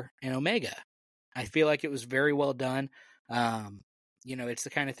Crosshair and Omega. I feel like it was very well done. It's the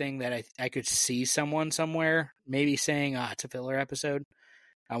kind of thing that I could see someone somewhere maybe saying, it's a filler episode.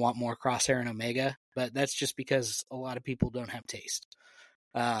 I want more Crosshair and Omega. But that's just because a lot of people don't have taste.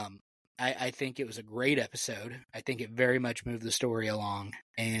 I think it was a great episode. I think it very much moved the story along.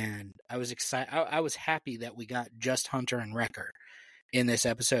 And I was excited. I was happy that we got just Hunter and Wrecker in this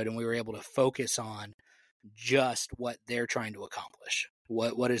episode, and we were able to focus on just what they're trying to accomplish.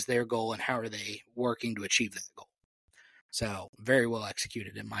 What is their goal, and how are they working to achieve that goal? So very well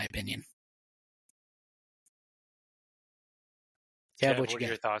executed, in my opinion. Kev, what are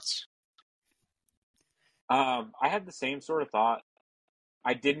your thoughts? I had the same sort of thought.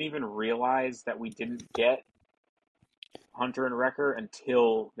 I didn't even realize that we didn't get Hunter and Wrecker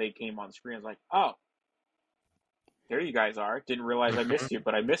until they came on screen. I was like, oh, there you guys are. Didn't realize I missed you,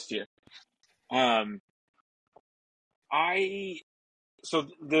 but I missed you. So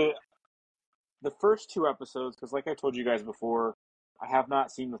the first 2 episodes, because like I told you guys before, I have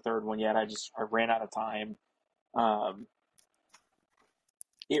not seen the 3rd one yet. I ran out of time. I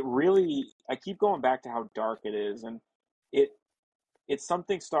keep going back to how dark it is, and it's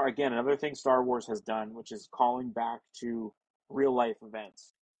something another thing Star Wars has done, which is calling back to real life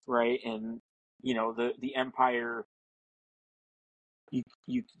events, right? And the Empire.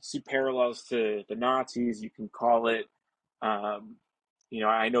 You see parallels to the Nazis. You can call it, I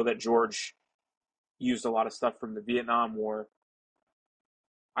know that George used a lot of stuff from the Vietnam War.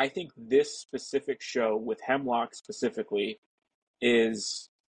 I think this specific show with Hemlock specifically is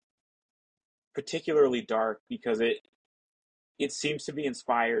particularly dark because it seems to be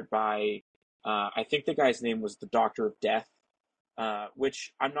inspired by, I think the guy's name was the Doctor of Death,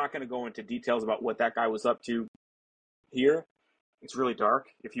 which I'm not going to go into details about what that guy was up to here. It's really dark.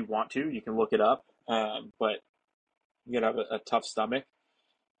 If you want to, you can look it up. But you gotta have a tough stomach.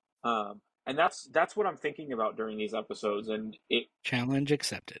 And that's what I'm thinking about during these episodes. And challenge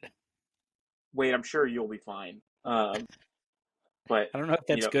accepted. Wait, I'm sure you'll be fine. But I don't know if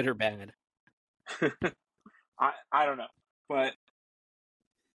that's good or bad. I don't know, but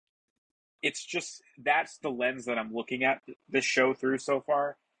it's just that's the lens that I'm looking at this show through so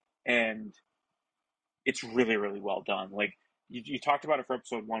far, and it's really really well done. Like you talked about it for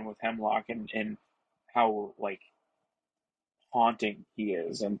episode 1 with Hemlock and how like haunting he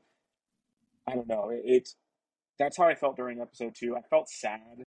is, and I don't know, it's that's how I felt during episode 2. I felt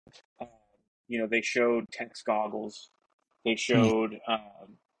sad. Um, they showed Tech's goggles. They showed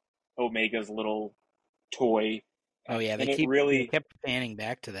Omega's little toy. Oh yeah, And they kept panning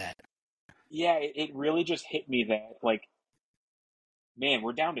back to that. Yeah, it really just hit me that, like, man,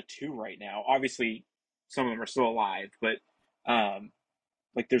 we're down to 2 right now. Obviously, some of them are still alive, but,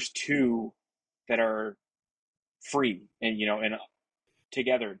 like, there's 2 that are free and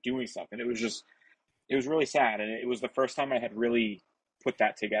together doing stuff. And it was really sad. And it was the first time I had really put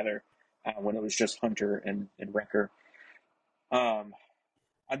that together when it was just Hunter and Wrecker.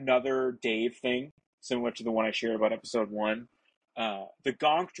 Another Dave thing, similar to the one I shared about episode 1, the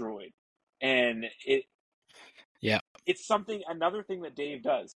Gonk droid. And it's another thing that Dave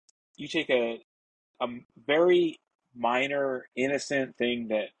does. You take a very minor, innocent thing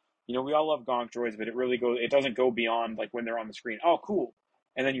that, we all love Gonk droids, but it doesn't go beyond like when they're on the screen. Oh, cool.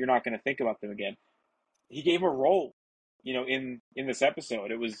 And then you're not going to think about them again. He gave a role, in this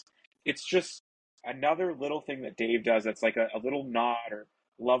episode. It's just another little thing that Dave does that's like a little nod or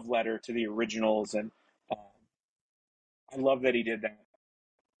love letter to the originals. And I love that he did that.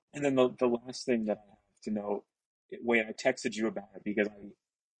 And then the last thing that I have to note, Wayne, I texted you about it because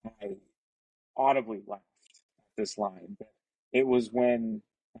I audibly laughed at this line, but it was when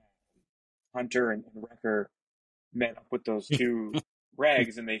Hunter and Wrecker met up with those 2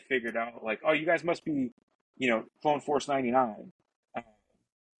 regs and they figured out, like, oh, you guys must be, Clone Force 99.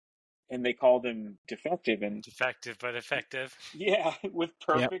 And they called him defective. And defective but effective. Yeah, with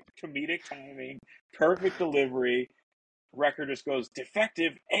perfect comedic timing, perfect delivery. Wrecker just goes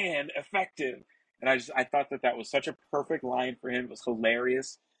defective and effective. And I thought that was such a perfect line for him. It was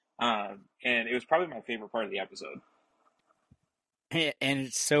hilarious. And it was probably my favorite part of the episode. And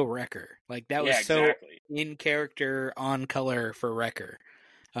it's so Wrecker. Like, that was so in character, on color for Wrecker.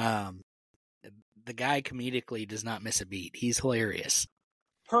 The guy comedically does not miss a beat. He's hilarious.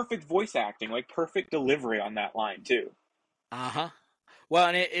 Perfect voice acting, like perfect delivery on that line, too. Uh-huh. Well,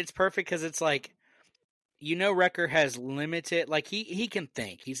 and it's perfect because it's like, Wrecker has limited, like, he can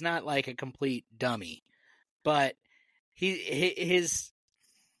think. He's not like a complete dummy. But his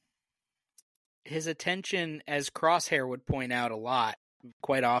attention, as Crosshair would point out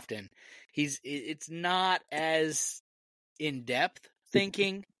quite often, it's not as in-depth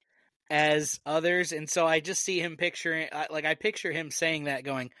thinking as others, and so I just see him I picture him saying that,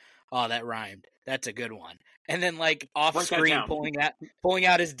 going, oh, that rhymed, that's a good one, and then like off screen pulling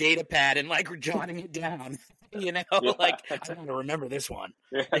out his data pad and like jotting it down. Like, I want to remember this one.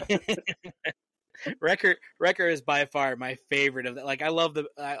 Wrecker is by far my favorite of that. Like, I love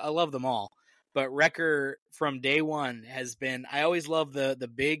them all, but Wrecker from day one has been. I always love the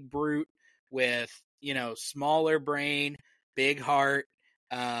big brute with smaller brain, big heart.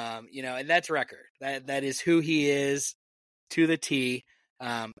 And that's Wrecker. That is who he is to the T.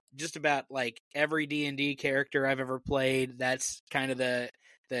 Just about like every D&D character I've ever played, that's kind of the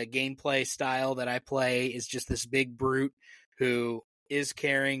gameplay style that I play, is just this big brute who is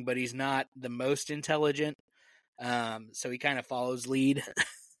caring, but he's not the most intelligent. So he kind of follows lead.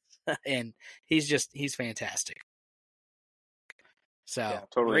 And he's fantastic. So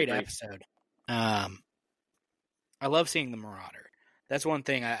totally great agree. episode. I love seeing the Marauder. That's one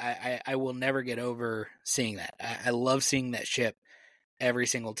thing I will never get over seeing that. I love seeing that ship every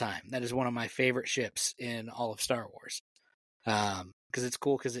single time. That is one of my favorite ships in all of Star Wars. Because it's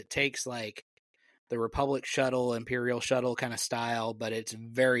cool, because it takes like the Republic shuttle, Imperial shuttle kind of style, but it's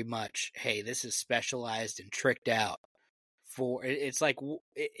very much, hey, this is specialized and tricked out for. It's like,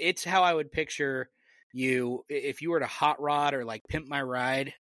 it's how I would picture you if you were to hot rod or like pimp my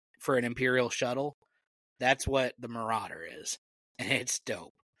ride for an Imperial shuttle. That's what the Marauder is. And it's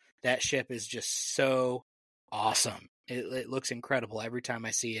dope. That ship is just so awesome. It looks incredible every time I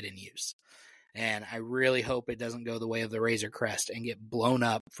see it in use. And I really hope it doesn't go the way of the Razor Crest and get blown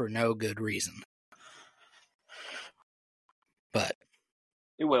up for no good reason. But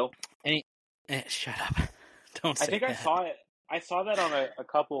it will. Shut up. Don't say that. I saw that on a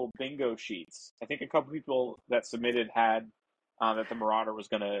couple bingo sheets. I think a couple people that submitted had that the Marauder was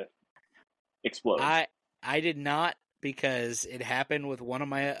going to explode. I did not, because it happened with one of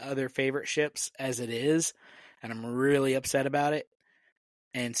my other favorite ships as it is, and I'm really upset about it.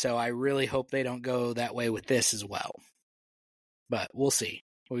 And so I really hope they don't go that way with this as well. But we'll see.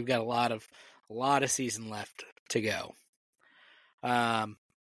 We've got a lot of season left to go.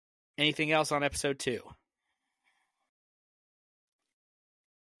 Anything else on episode 2?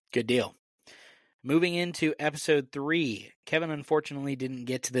 Good deal. Moving into episode 3, Kevin unfortunately didn't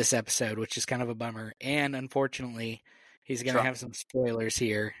get to this episode, which is kind of a bummer. And unfortunately, he's going to have some spoilers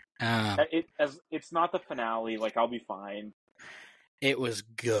here. It's not the finale. Like, I'll be fine. It was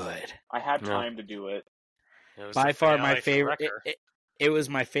good. I had time to do it. By far my favorite. It was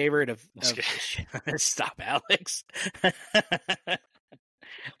my favorite of stop, Alex.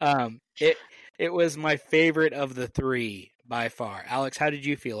 It was my favorite of the 3 by far. Alex, how did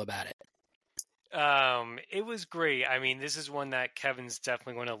you feel about it? It was great. I mean, this is one that Kevin's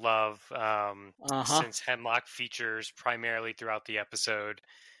definitely going to love, since Hemlock features primarily throughout the episode.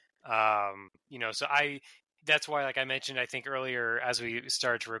 So that's why, like I mentioned, I think earlier as we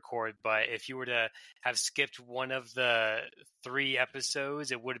started to record, but if you were to have skipped one of the 3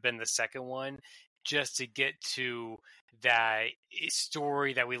 episodes, it would have been the second one, just to get to that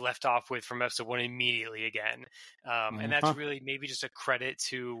story that we left off with from episode 1 immediately again. And that's really maybe just a credit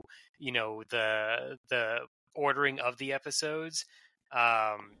to, the ordering of the episodes.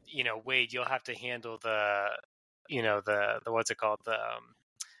 Wade, you'll have to handle the what's it called?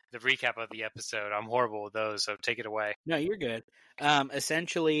 The recap of the episode. I'm horrible with those, so take it away. No, you're good.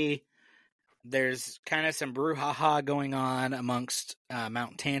 Essentially, there's kind of some brouhaha going on amongst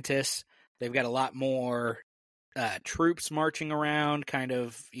Mount Tantiss. They've got a lot more troops marching around, kind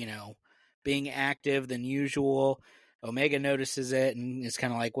of, being active than usual. Omega notices it and is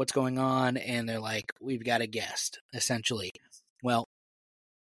kind of like, what's going on? And they're like, we've got a guest, essentially. Well,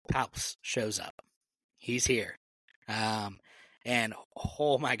 Palps shows up. He's here. And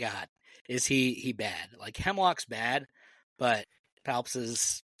oh my God, is he bad? Like, Hemlock's bad, but Palps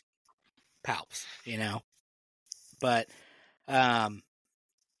is Palps, But, there's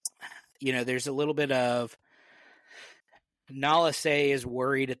a little bit of Nala Se is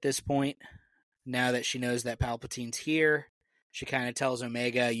worried at this point. Now that she knows that Palpatine's here, she kind of tells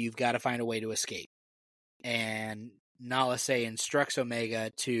Omega, you've got to find a way to escape. And Nala Se instructs Omega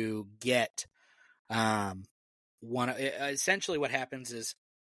to get essentially what happens is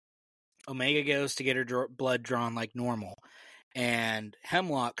Omega goes to get her blood drawn like normal, and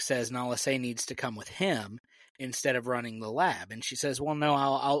Hemlock says Nala Se needs to come with him instead of running the lab. And she says, well, no,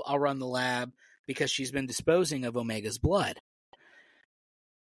 I'll run the lab because she's been disposing of Omega's blood.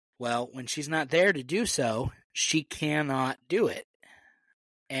 Well, when she's not there to do so, she cannot do it.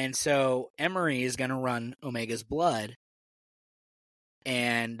 And so Emery is going to run Omega's blood,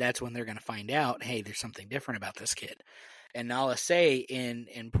 and that's when they're going to find out, hey, there's something different about this kid. And Nala Se,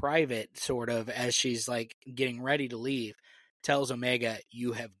 in private, sort of, as she's like getting ready to leave, tells Omega,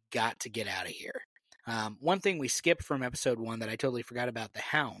 you have got to get out of here. One thing we skipped from episode 1 that I totally forgot about, the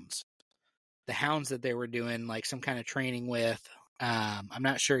Hounds. The Hounds that they were doing like some kind of training with. I'm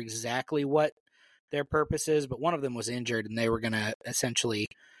not sure exactly what their purpose is, but one of them was injured, and they were going to essentially,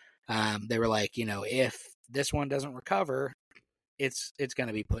 they were like, if this one doesn't recover, it's going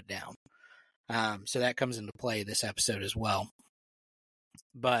to be put down. So that comes into play this episode as well.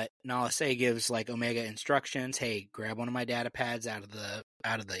 But Nala Se gives like Omega instructions. Hey, grab one of my data pads out of the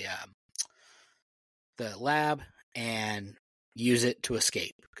lab and use it to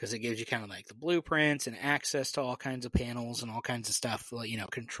escape, because it gives you kind of like the blueprints and access to all kinds of panels and all kinds of stuff,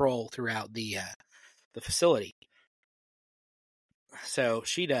 control throughout the facility. So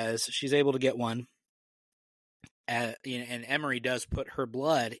she does. She's able to get one. And Emery does put her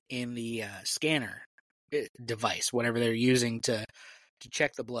blood in the scanner device, whatever they're using to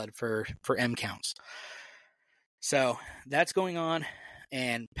check the blood for M counts. So that's going on,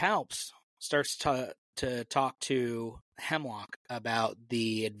 and Palps starts to talk to Hemlock about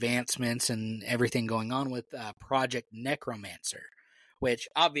the advancements and everything going on with Project Necromancer, which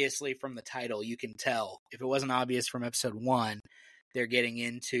obviously from the title you can tell, if it wasn't obvious from episode 1, they're getting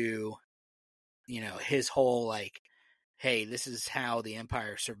into his whole like, hey, this is how the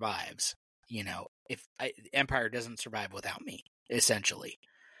Empire survives. If Empire doesn't survive without me, essentially.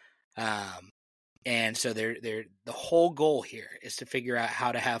 And so they're the whole goal here is to figure out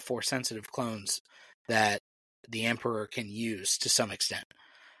how to have Force sensitive clones that the Emperor can use to some extent,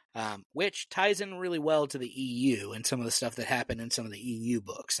 which ties in really well to the EU and some of the stuff that happened in some of the EU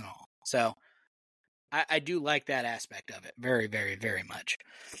books and all. So I do like that aspect of it very, very, very much.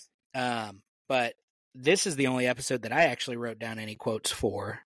 But this is the only episode that I actually wrote down any quotes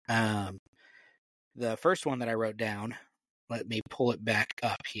for. The first one that I wrote down, let me pull it back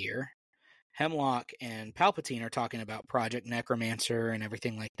up here. Hemlock and Palpatine are talking about Project Necromancer and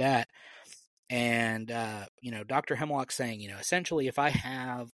everything like that. And, Dr. Hemlock saying, essentially, if I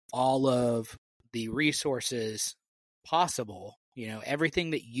have all of the resources possible,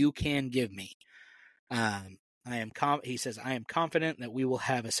 everything that you can give me. He says, I am confident that we will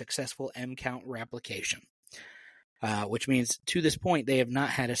have a successful M count replication, which means to this point, they have not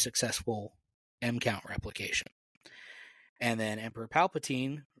had a successful M count replication. And then Emperor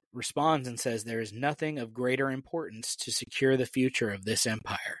Palpatine responds and says, there is nothing of greater importance to secure the future of this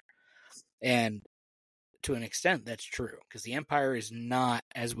empire. And to an extent, that's true, because the empire is not,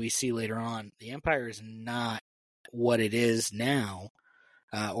 as we see later on, the empire is not what it is now,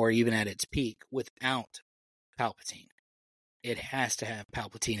 or even at its peak, without Palpatine. It has to have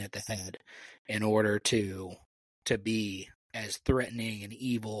Palpatine at the head in order to be as threatening and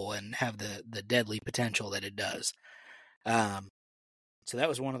evil and have the deadly potential that it does. So that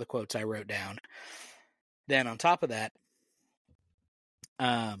was one of the quotes I wrote down. Then on top of that,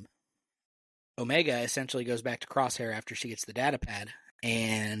 Omega essentially goes back to Crosshair after she gets the data pad,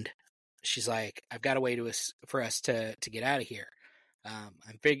 and she's like, I've got a way for us to get out of here.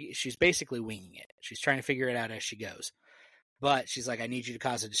 She's basically winging it. She's trying to figure it out as she goes. But she's like, I need you to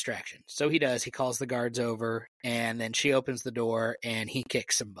cause a distraction. So he does. He calls the guards over, and then she opens the door, and he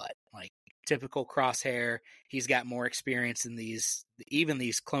kicks some butt. Like, typical Crosshair. He's got more experience in these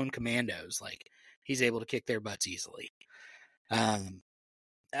clone commandos. Like, he's able to kick their butts easily.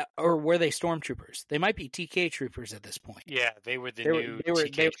 Or were they stormtroopers? They might be TK troopers at this point. Yeah, they were new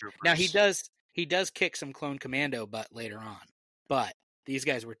TK troopers. Now, he does kick some clone commando butt later on, but these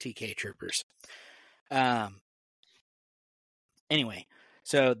guys were TK troopers. Anyway,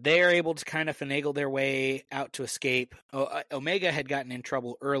 so they are able to kind of finagle their way out to escape. Omega had gotten in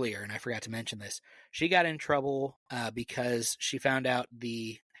trouble earlier, and I forgot to mention this. She got in trouble because she found out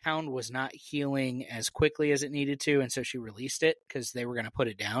the Hound was not healing as quickly as it needed to, and so she released it because they were going to put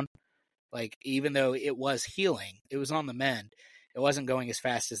it down. Like, even though it was healing, it was on the mend, it wasn't going as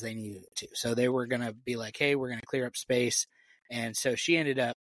fast as they needed it to. So they were going to be like, hey, we're going to clear up space. And so she ended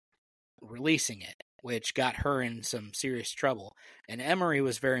up releasing it, which got her in some serious trouble. And Emery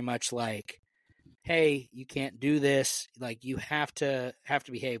was very much like, hey, you can't do this. Like, you have to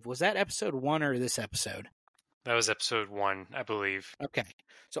behave. Was that episode 1 or this episode? That was episode 1, I believe. Okay.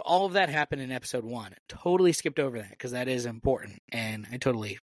 So all of that happened in episode 1. Totally skipped over that because that is important, and I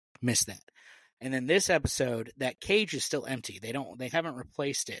totally missed that. And then this episode, that cage is still empty. They haven't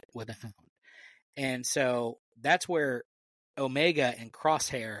replaced it with a Hound. And so that's where Omega and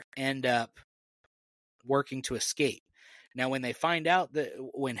Crosshair end up working to escape. Now, when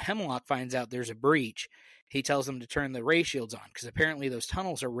Hemlock finds out there's a breach, he tells them to turn the ray shields on, because apparently those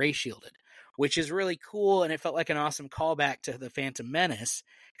tunnels are ray shielded, which is really cool, and it felt like an awesome callback to the Phantom Menace,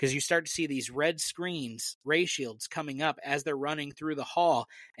 because you start to see these red screens, ray shields, coming up as they're running through the hall,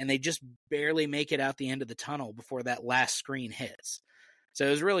 and they just barely make it out the end of the tunnel before that last screen hits. So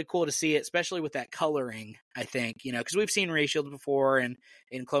it was really cool to see it, especially with that coloring, I think, because we've seen ray shields before in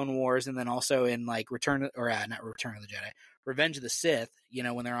Clone Wars, and then also in like Revenge of the Sith,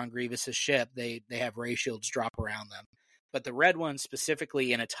 when they're on Grievous's ship, they have ray shields drop around them. But the red one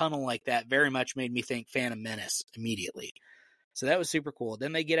specifically in a tunnel like that very much made me think Phantom Menace immediately. So that was super cool.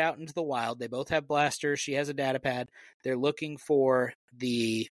 Then they get out into the wild. They both have blasters. She has a data pad. They're looking for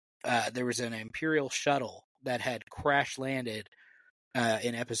there was an Imperial shuttle that had crash landed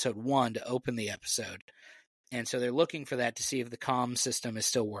in episode 1 to open the episode. And so they're looking for that to see if the comm system is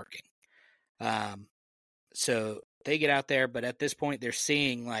still working. So they get out there, but at this point they're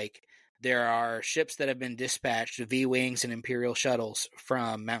seeing like there are ships that have been dispatched, V-Wings and Imperial shuttles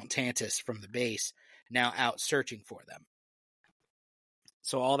from Mount Tantiss, from the base, now out searching for them.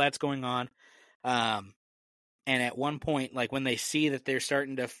 So all that's going on. And at one point, like when they see that they're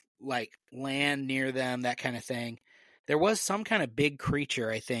starting to like land near them, that kind of thing, there was some kind of big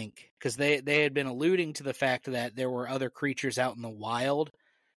creature, I think, because they had been alluding to the fact that there were other creatures out in the wild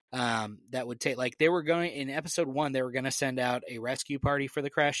that would take, like, they were going, in episode 1, they were going to send out a rescue party for the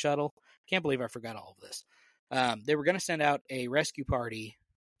crash shuttle. Can't believe I forgot all of this. They were going to send out a rescue party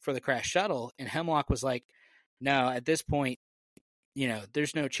for the crash shuttle, and Hemlock was like, no, at this point,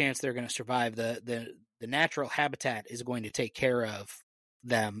 there's no chance they're going to survive. The natural habitat is going to take care of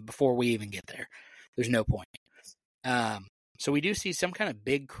them before we even get there. There's no point. So we do see some kind of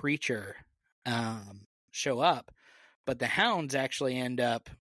big creature show up, but the Hounds actually end up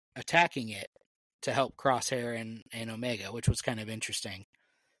attacking it to help Crosshair and Omega, which was kind of interesting.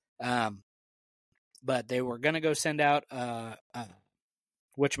 But they were going to go send out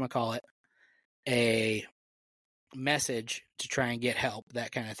a message to try and get help,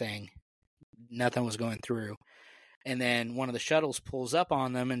 that kind of thing. Nothing was going through. And then one of the shuttles pulls up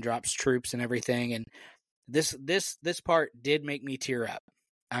on them and drops troops and everything. And this part did make me tear up.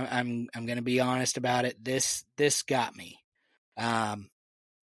 I'm going to be honest about it. This got me.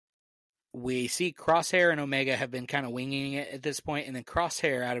 We see Crosshair and Omega have been kind of winging it at this point, and then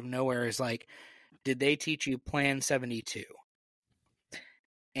Crosshair out of nowhere is like, "Did they teach you Plan 72?"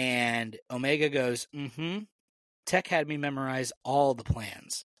 And Omega goes, "Mm-hmm. Tech had me memorize all the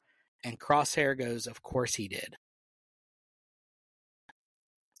plans." And Crosshair goes, "Of course he did."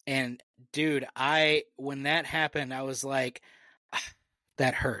 And dude, when that happened, I was like,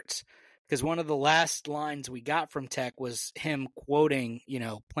 that hurts. Because one of the last lines we got from Tech was him quoting,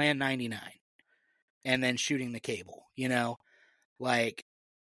 Plan 99 and then shooting the cable, like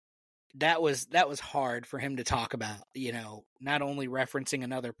that was hard for him to talk about, not only referencing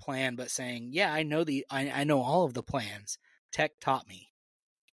another plan, but saying, yeah, I know all of the plans. Tech taught me.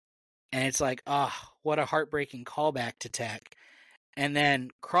 And it's like, what a heartbreaking callback to Tech. And then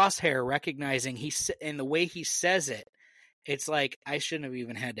Crosshair recognizing in the way he says it, it's like, I shouldn't have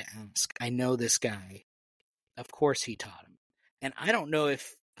even had to ask. I know this guy. Of course he taught him. And I don't know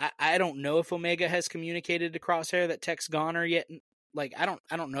if Omega has communicated to Crosshair that Tech's gone or yet. Like, I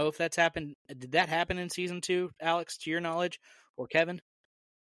don't know if that's happened. Did that happen in season 2, Alex, to your knowledge, or Kevin?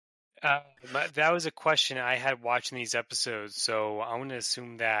 That was a question I had watching these episodes, so I want to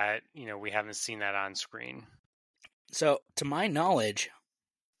assume that we haven't seen that on screen. So, to my knowledge,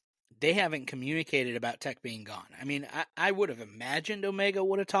 they haven't communicated about Tech being gone. I mean, I would have imagined Omega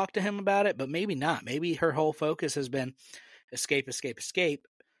would have talked to him about it, but maybe not. Maybe her whole focus has been escape.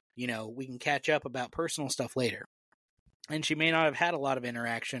 We can catch up about personal stuff later. And she may not have had a lot of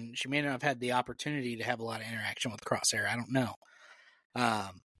interaction. She may not have had the opportunity to have a lot of interaction with Crosshair. I don't know.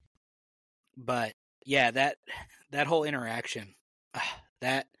 But yeah, that whole interaction,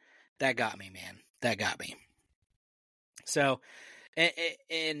 that got me, man. That got me. So,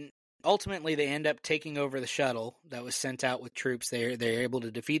 and ultimately they end up taking over the shuttle that was sent out with troops. They're able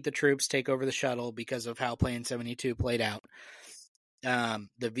to defeat the troops, take over the shuttle because of how Plan 72 played out.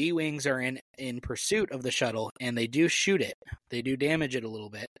 The V-Wings are in pursuit of the shuttle, and they do shoot it. They do damage it a little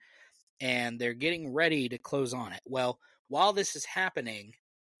bit, and they're getting ready to close on it. Well, while this is happening,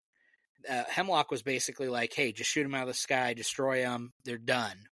 Hemlock was basically like, hey, just shoot them out of the sky, destroy them, they're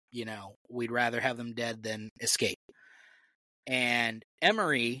done. We'd rather have them dead than escape. And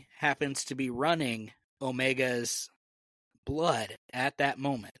Emery happens to be running Omega's blood at that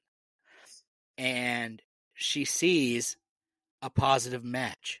moment. And she sees a positive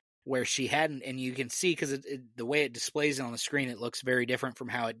match where she hadn't, and you can see because the way it displays it on the screen, it looks very different from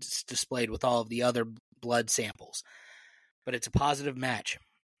how it's displayed with all of the other blood samples. But it's a positive match.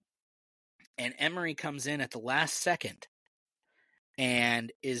 And Emery comes in at the last second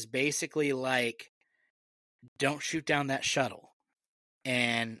and is basically like, don't shoot down that shuttle.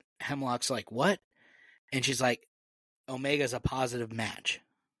 And Hemlock's like, what? And she's like, Omega's a positive match.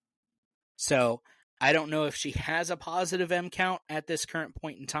 So I don't know if she has a positive M count at this current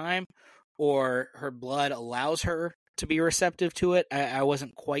point in time, or her blood allows her to be receptive to it. I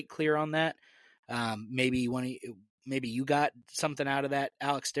wasn't quite clear on that. Maybe you got something out of that,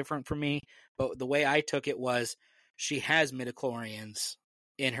 Alex, different from me. But the way I took it was she has midichlorians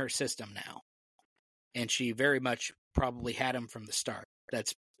in her system now, and she very much probably had them from the start.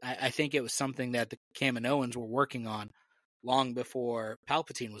 I think it was something that the Kaminoans were working on long before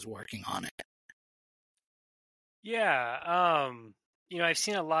Palpatine was working on it. Yeah, I've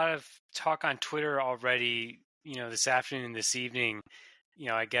seen a lot of talk on Twitter already, this afternoon and this evening.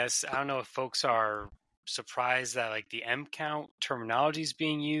 I guess, I don't know if folks are surprised that like the M count terminology is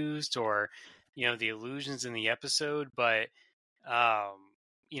being used, or, the illusions in the episode, but,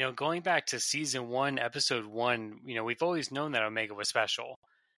 going back to season 1, episode 1, we've always known that Omega was special.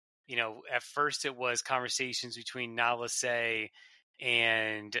 At first it was conversations between Nala Se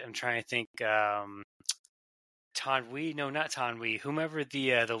and I'm trying to think, Tanwi, no, not Tanwi, whomever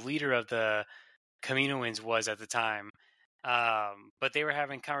the leader of the Kaminoans was at the time. But they were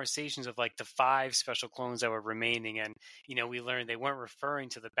having conversations of like the 5 special clones that were remaining, and we learned they weren't referring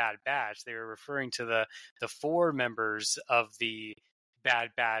to the Bad Batch; they were referring to the 4 members of the Bad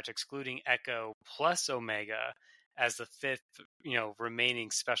Batch, excluding Echo plus Omega, as the 5th,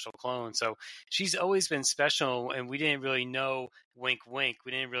 remaining special clone. So she's always been special, and we didn't really know. Wink, wink.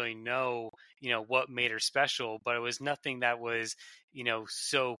 We didn't really know, what made her special, but it was nothing that was,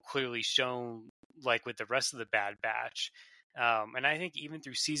 so clearly shown like with the rest of the Bad Batch. And I think even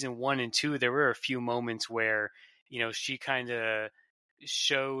through season 1 and 2, there were a few moments where, she kind of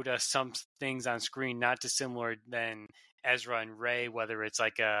showed us some things on screen not dissimilar than Ezra and Rey, whether it's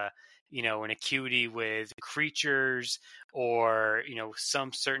like an acuity with creatures, or,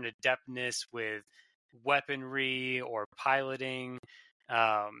 some certain adeptness with weaponry or piloting.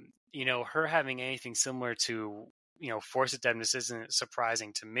 Her having anything similar to, force of deadness isn't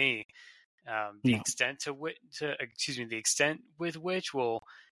surprising to me. The extent the extent with which we'll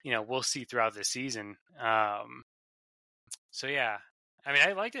see throughout the season. So yeah, I mean,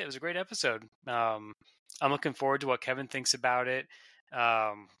 I liked it. It was a great episode. I'm looking forward to what Kevin thinks about it,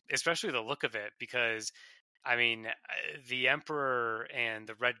 especially the look of it, because I mean, the Emperor and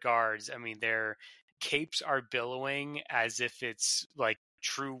the Red Guards, I mean, their capes are billowing as if it's like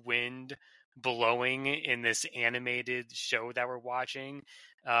true wind blowing in this animated show that we're watching.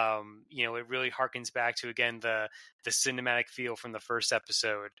 It really harkens back to, again, the cinematic feel from the first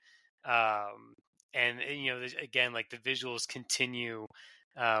episode. And again, like the visuals continue.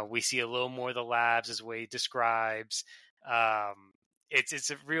 We see a little more of the labs as Wade describes.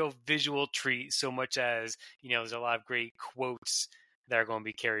 It's a real visual treat, so much as there's a lot of great quotes that are going to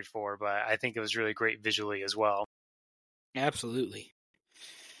be carried forward. But I think it was really great visually as well. Absolutely,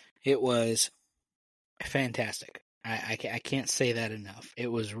 it was fantastic. I can't say that enough. It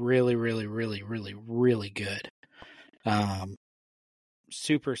was really, really, really, really, really good.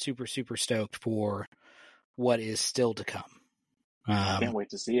 Super, super, super stoked for what is still to come. Can't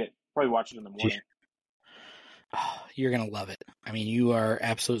wait to see it. Probably watch it in the morning. You're gonna love it. I mean, you are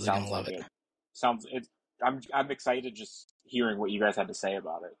absolutely gonna love it. I'm excited just hearing what you guys had to say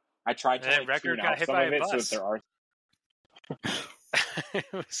about it. I tried to Record tune got out hit some by of a it, bus. so if there are.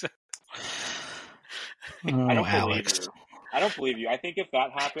 I don't Alex. believe you. I don't believe you. I think if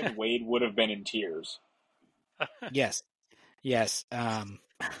that happened, Wade would have been in tears. Yes.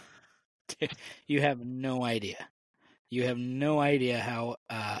 You have no idea. You have no idea how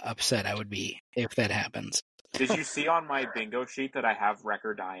upset I would be if that happens. Did you see on my bingo sheet that I have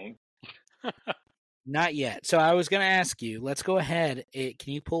Wrecker dying? Not yet. So I was going to ask you, let's go ahead.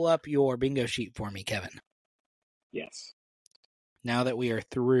 Can you pull up your bingo sheet for me, Kevin? Yes. Now that we are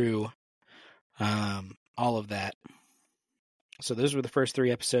through all of that. So those were the first 3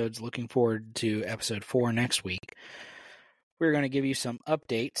 episodes. Looking forward to episode 4 next week. We're going to give you some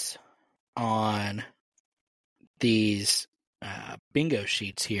updates on these bingo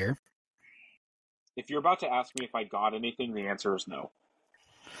sheets here. If you're about to ask me if I got anything, the answer is no.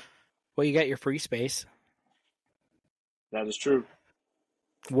 Well, you got your free space. That is true.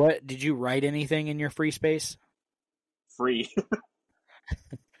 What, did you write anything in your free space? Free.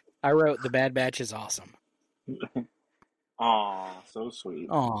 I wrote, "The Bad Batch is awesome." Aw, so sweet.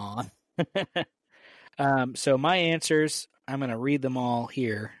 Aw. So my answers, I'm going to read them all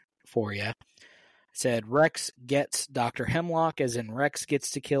here for you. I said Rex gets Dr. Hemlock, as in Rex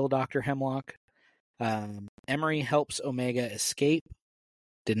gets to kill Dr. Hemlock. Emery helps Omega escape.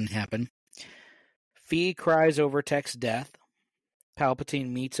 Didn't happen. Fee cries over Tech's death. Palpatine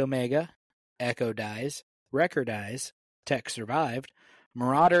meets Omega. Echo dies. Wrecker dies. Tech survived.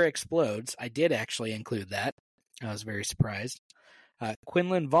 Marauder explodes. I did actually include that. I was very surprised.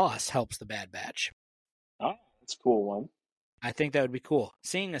 Quinlan Voss helps the Bad Batch. Oh, that's a cool one. I think that would be cool.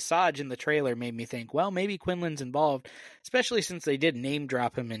 Seeing Asajj in the trailer made me think, well, maybe Quinlan's involved, especially since they did name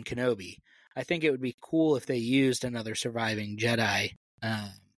drop him in Kenobi. I think it would be cool if they used another surviving Jedi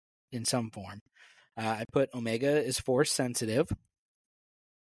in some form. I put Omega is Force sensitive,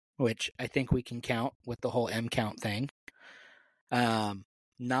 which I think we can count with the whole M count thing.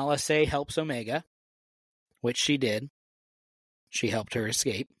 Nala Se helps Omega, which she did. She helped her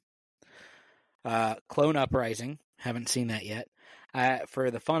escape. Clone Uprising. Haven't seen that yet.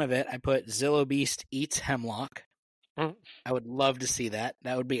 For the fun of it, I put Zillo Beast eats Hemlock. I would love to see that.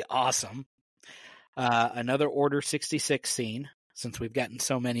 That would be awesome. Another Order 66 scene, since we've gotten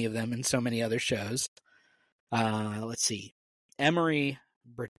so many of them in so many other shows. Let's see. Emery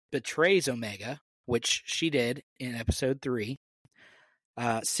betrays Omega, which she did in episode 3.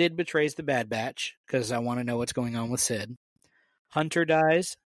 Sid betrays the Bad Batch, because I want to know what's going on with Sid. Hunter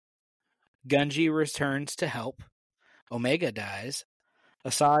dies. Gunji returns to help. Omega dies.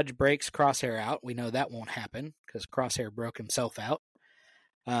 Asajj breaks Crosshair out. We know that won't happen, because Crosshair broke himself out.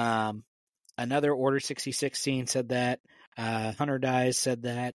 Another Order 66 scene said that. Hunter dies said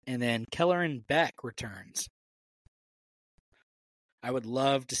that. And then Kelleran Beck returns. I would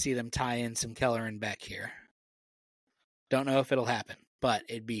love to see them tie in some Kelleran Beck here. Don't know if it'll happen, but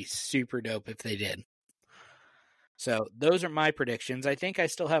it'd be super dope if they did. So those are my predictions. I think I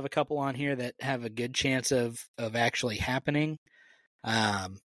still have a couple on here that have a good chance of actually happening.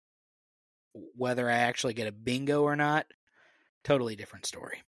 Whether I actually get a bingo or not, totally different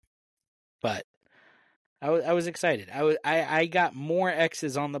story. But I was excited. I got more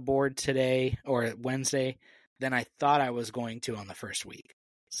X's on the board today or Wednesday than I thought I was going to on the first week.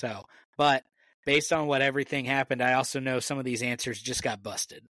 So, but based on what everything happened, I also know some of these answers just got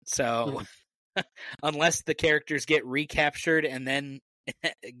busted. So unless the characters get recaptured and then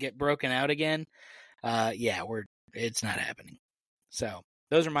get broken out again, it's not happening. So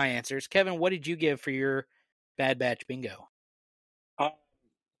those are my answers. Kevin, what did you give for your Bad Batch bingo?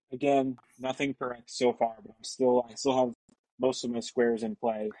 Again, nothing correct so far, but I still have most of my squares in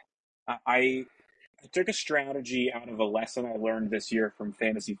play. I took a strategy out of a lesson I learned this year from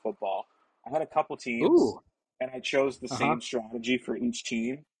fantasy football. I had a couple teams, and I chose the same strategy for each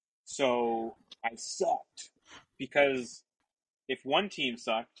team. So I sucked because if one team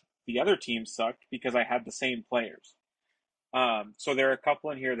sucked, the other team sucked because I had the same players. So there are a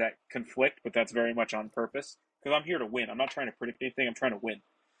couple in here that conflict, but that's very much on purpose because I'm here to win. I'm not trying to predict anything. I'm trying to win.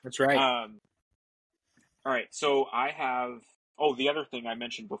 That's right. All right. So I have. Oh, the other thing I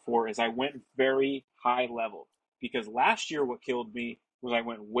mentioned before is I went very high level because last year what killed me was I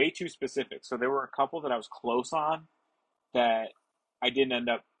went way too specific. So there were a couple that I was close on that I didn't end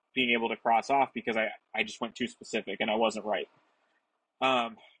up being able to cross off because I just went too specific and I wasn't right.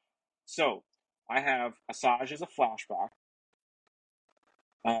 So I have Asajj as a flashback.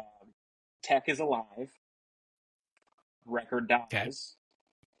 Tech is alive. Record dies.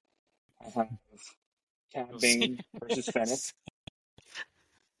 Okay. I have Cad Bane versus Fennec.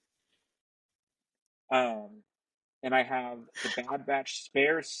 And I have the Bad Batch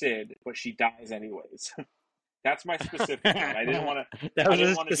spares Sid, but she dies anyways. That's my specific one. I didn't want to. I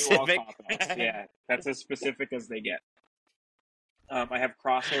didn't want to do all cop-outs. Yeah, that's as specific as they get. I have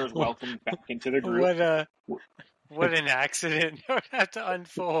Crosshairs welcomed back into the group. What an accident! You would have to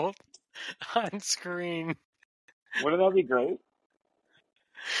unfold on screen. Wouldn't that be great?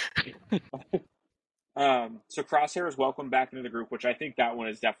 So Crosshair is welcome back into the group, which I think that one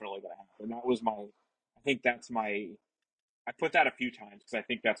is definitely going to happen. That was my. I think that's my. I put that a few times because I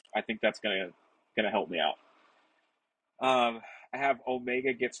think that's going to help me out. I have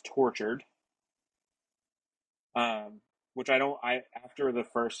Omega gets tortured. Which after the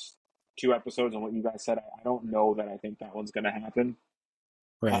first 2 episodes and what you guys said, I don't know that I think that one's going to happen.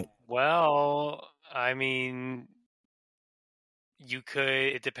 Right. Well, I mean, you could.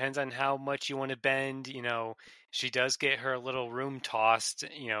 It depends on how much you want to bend. You know, she does get her little room tossed.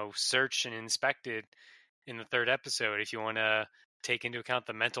 You know, searched and inspected in the 3rd episode. If you want to take into account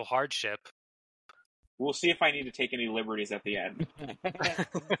the mental hardship. We'll see if I need to take any liberties at the end.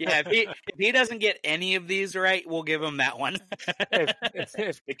 Yeah, if he doesn't get any of these right, we'll give him that one.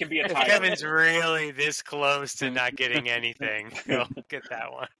 It can be a tie. If Kevin's really this close to not getting anything, he'll get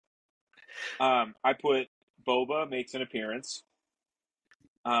that one. I put Boba makes an appearance.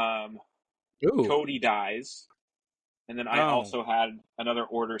 Cody dies. And then I also had another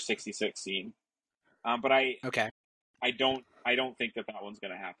Order 66 scene. But I don't think that one's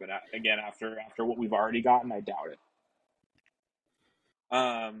going to happen. Again, after what we've already gotten, I doubt it.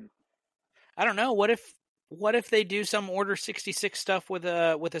 I don't know. What if they do some Order 66 stuff with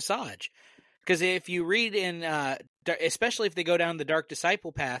Asajj? Because if you read in, especially if they go down the Dark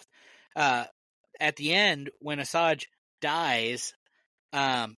Disciple path, at the end when Asajj dies,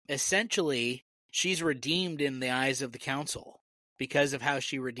 essentially she's redeemed in the eyes of the Council because of how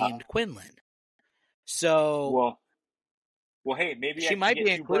she redeemed Quinlan. So. Well, hey, maybe she might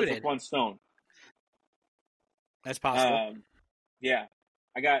be included. With one stone. That's possible. Yeah,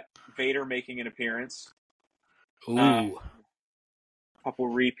 I got Vader making an appearance. Ooh, a couple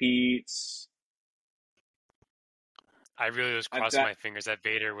repeats. I really was crossing my fingers that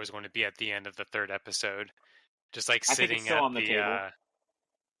Vader was going to be at the end of the 3rd episode, just like sitting at on the table.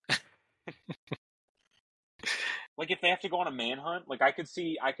 Like if they have to go on a manhunt, like I could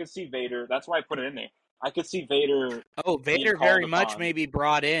see Vader. That's why I put it in there. I could see Vader. Oh, Vader very much may be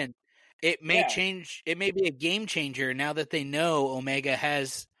brought in. It may change. It may be a game changer now that they know Omega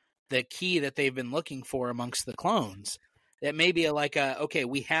has the key that they've been looking for amongst the clones. That may be okay,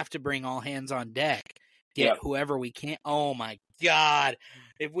 we have to bring all hands on deck. Get whoever we can. Oh my God.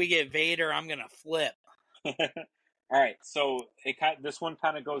 If we get Vader, I'm going to flip. All right. So this one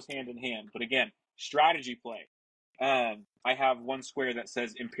kind of goes hand in hand, but again, strategy play. I have one square that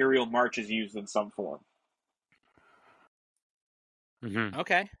says Imperial March is used in some form. Mm-hmm.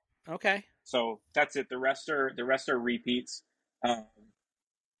 Okay. So that's it. The rest are repeats. Those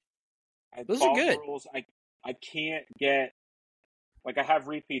are good. Rules, I can't get I have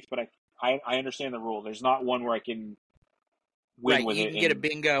repeats, but I understand the rule. There's not one where I can win with it. You can get a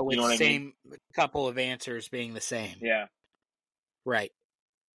bingo with the same couple of answers being the same. Yeah. Right.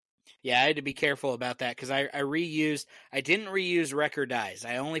 Yeah, I had to be careful about that because I didn't reuse Wrecker dies.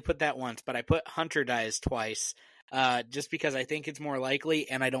 I only put that once, but I put Hunter dies twice, just because I think it's more likely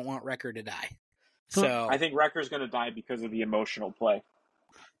and I don't want Wrecker to die. So I think Wrecker's going to die because of the emotional play.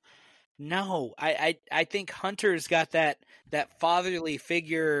 no, I think Hunter's got that fatherly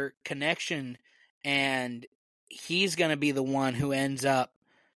figure connection, and he's going to be the one who ends up,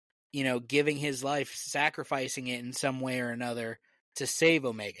 giving his life, sacrificing it in some way or another to save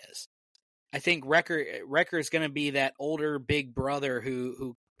Omegas. I think Wrecker is going to be that older big brother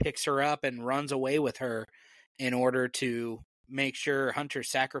who picks her up and runs away with her in order to make sure Hunter's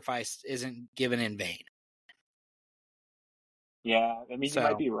sacrifice isn't given in vain. Yeah, I mean, you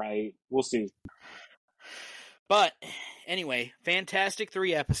might be right. We'll see. But anyway, fantastic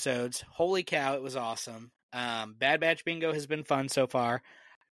 3 episodes. Holy cow, it was awesome. Bad Batch Bingo has been fun so far.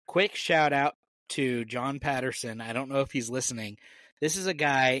 Quick shout out to John Patterson. I don't know if he's listening. This is a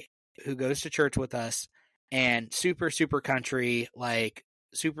guy who goes to church with us and super, super country, like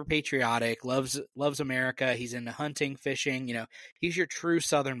super patriotic, loves America. He's into hunting, fishing. He's your true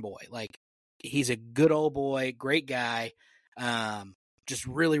Southern boy. Like, he's a good old boy, great guy, just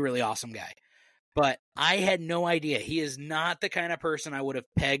really, really awesome guy. But I had no idea. He is not the kind of person I would have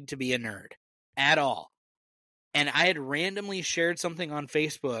pegged to be a nerd at all. And I had randomly shared something on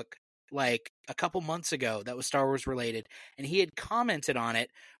Facebook like a couple months ago that was Star Wars related, and he had commented on it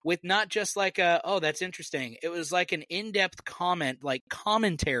with not just like oh, that's interesting. It was like an in-depth comment, like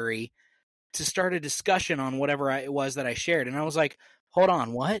commentary to start a discussion on whatever it was that I shared. And I was like, hold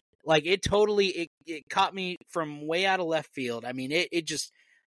on, what? Like, it totally, it caught me from way out of left field. I mean, it just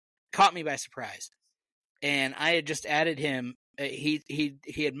caught me by surprise. And I had just added him. He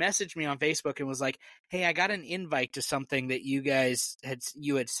had messaged me on Facebook and was like, "Hey, I got an invite to something that you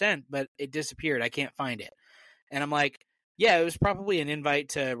had sent, but it disappeared. I can't find it." And I'm like, "Yeah, it was probably an invite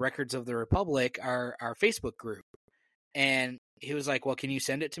to Records of the Republic, our Facebook group." And he was like, "Well, can you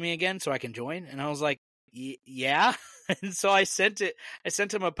send it to me again so I can join?" And I was like, "Yeah." And so I sent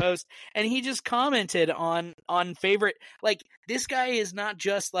him a post, and he just commented on favorite. Like, this guy is not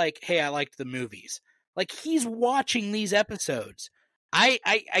just like, "Hey, I liked the movies." Like, he's watching these episodes. I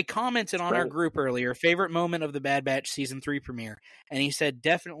commented on our group earlier, favorite moment of the Bad Batch season 3 premiere, and he said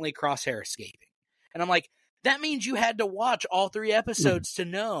definitely Crosshair escaping. And I'm like, that means you had to watch all 3 episodes to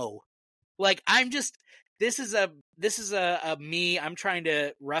know. Like, this is a me. I'm trying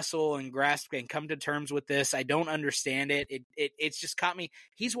to wrestle and grasp and come to terms with this. I don't understand it. It's just caught me.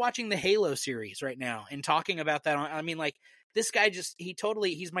 He's watching the Halo series right now and talking about that. I mean, like, this guy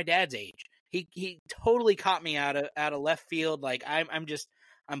he's my dad's age. He totally caught me out of left field. Like, I'm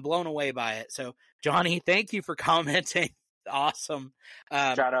blown away by it. So, Johnny, thank you for commenting. Awesome.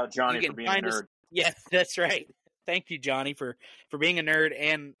 Shout out Johnny for being a nerd. Yeah, that's right. Thank you, Johnny, for being a nerd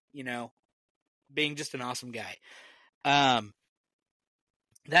and, being just an awesome guy. That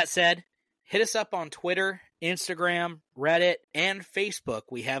said, hit us up on Twitter, Instagram, Reddit, and Facebook.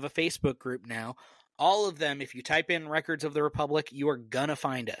 We have a Facebook group now. All of them, if you type in Records of the Republic, you are gonna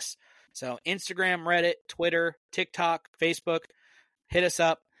find us. So Instagram, Reddit, Twitter, TikTok, Facebook, hit us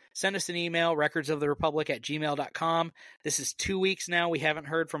up. Send us an email, recordsoftherepublic@gmail.com. This is 2 weeks now. We haven't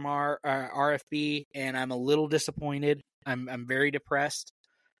heard from our RFB, and I'm a little disappointed. I'm very depressed.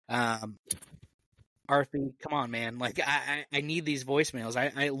 RFB, come on, man. Like, I need these voicemails.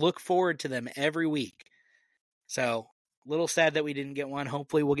 I look forward to them every week. So, a little sad that we didn't get one.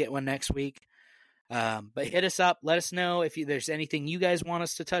 Hopefully we'll get one next week. But hit us up. Let us know if there's anything you guys want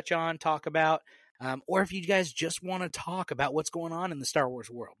us to touch on, talk about, or if you guys just want to talk about what's going on in the Star Wars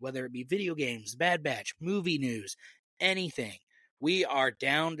world, whether it be video games, Bad Batch, movie news, anything. We are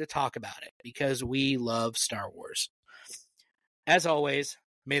down to talk about it because we love Star Wars. As always,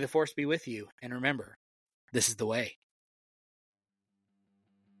 may the Force be with you, and remember, this is the way.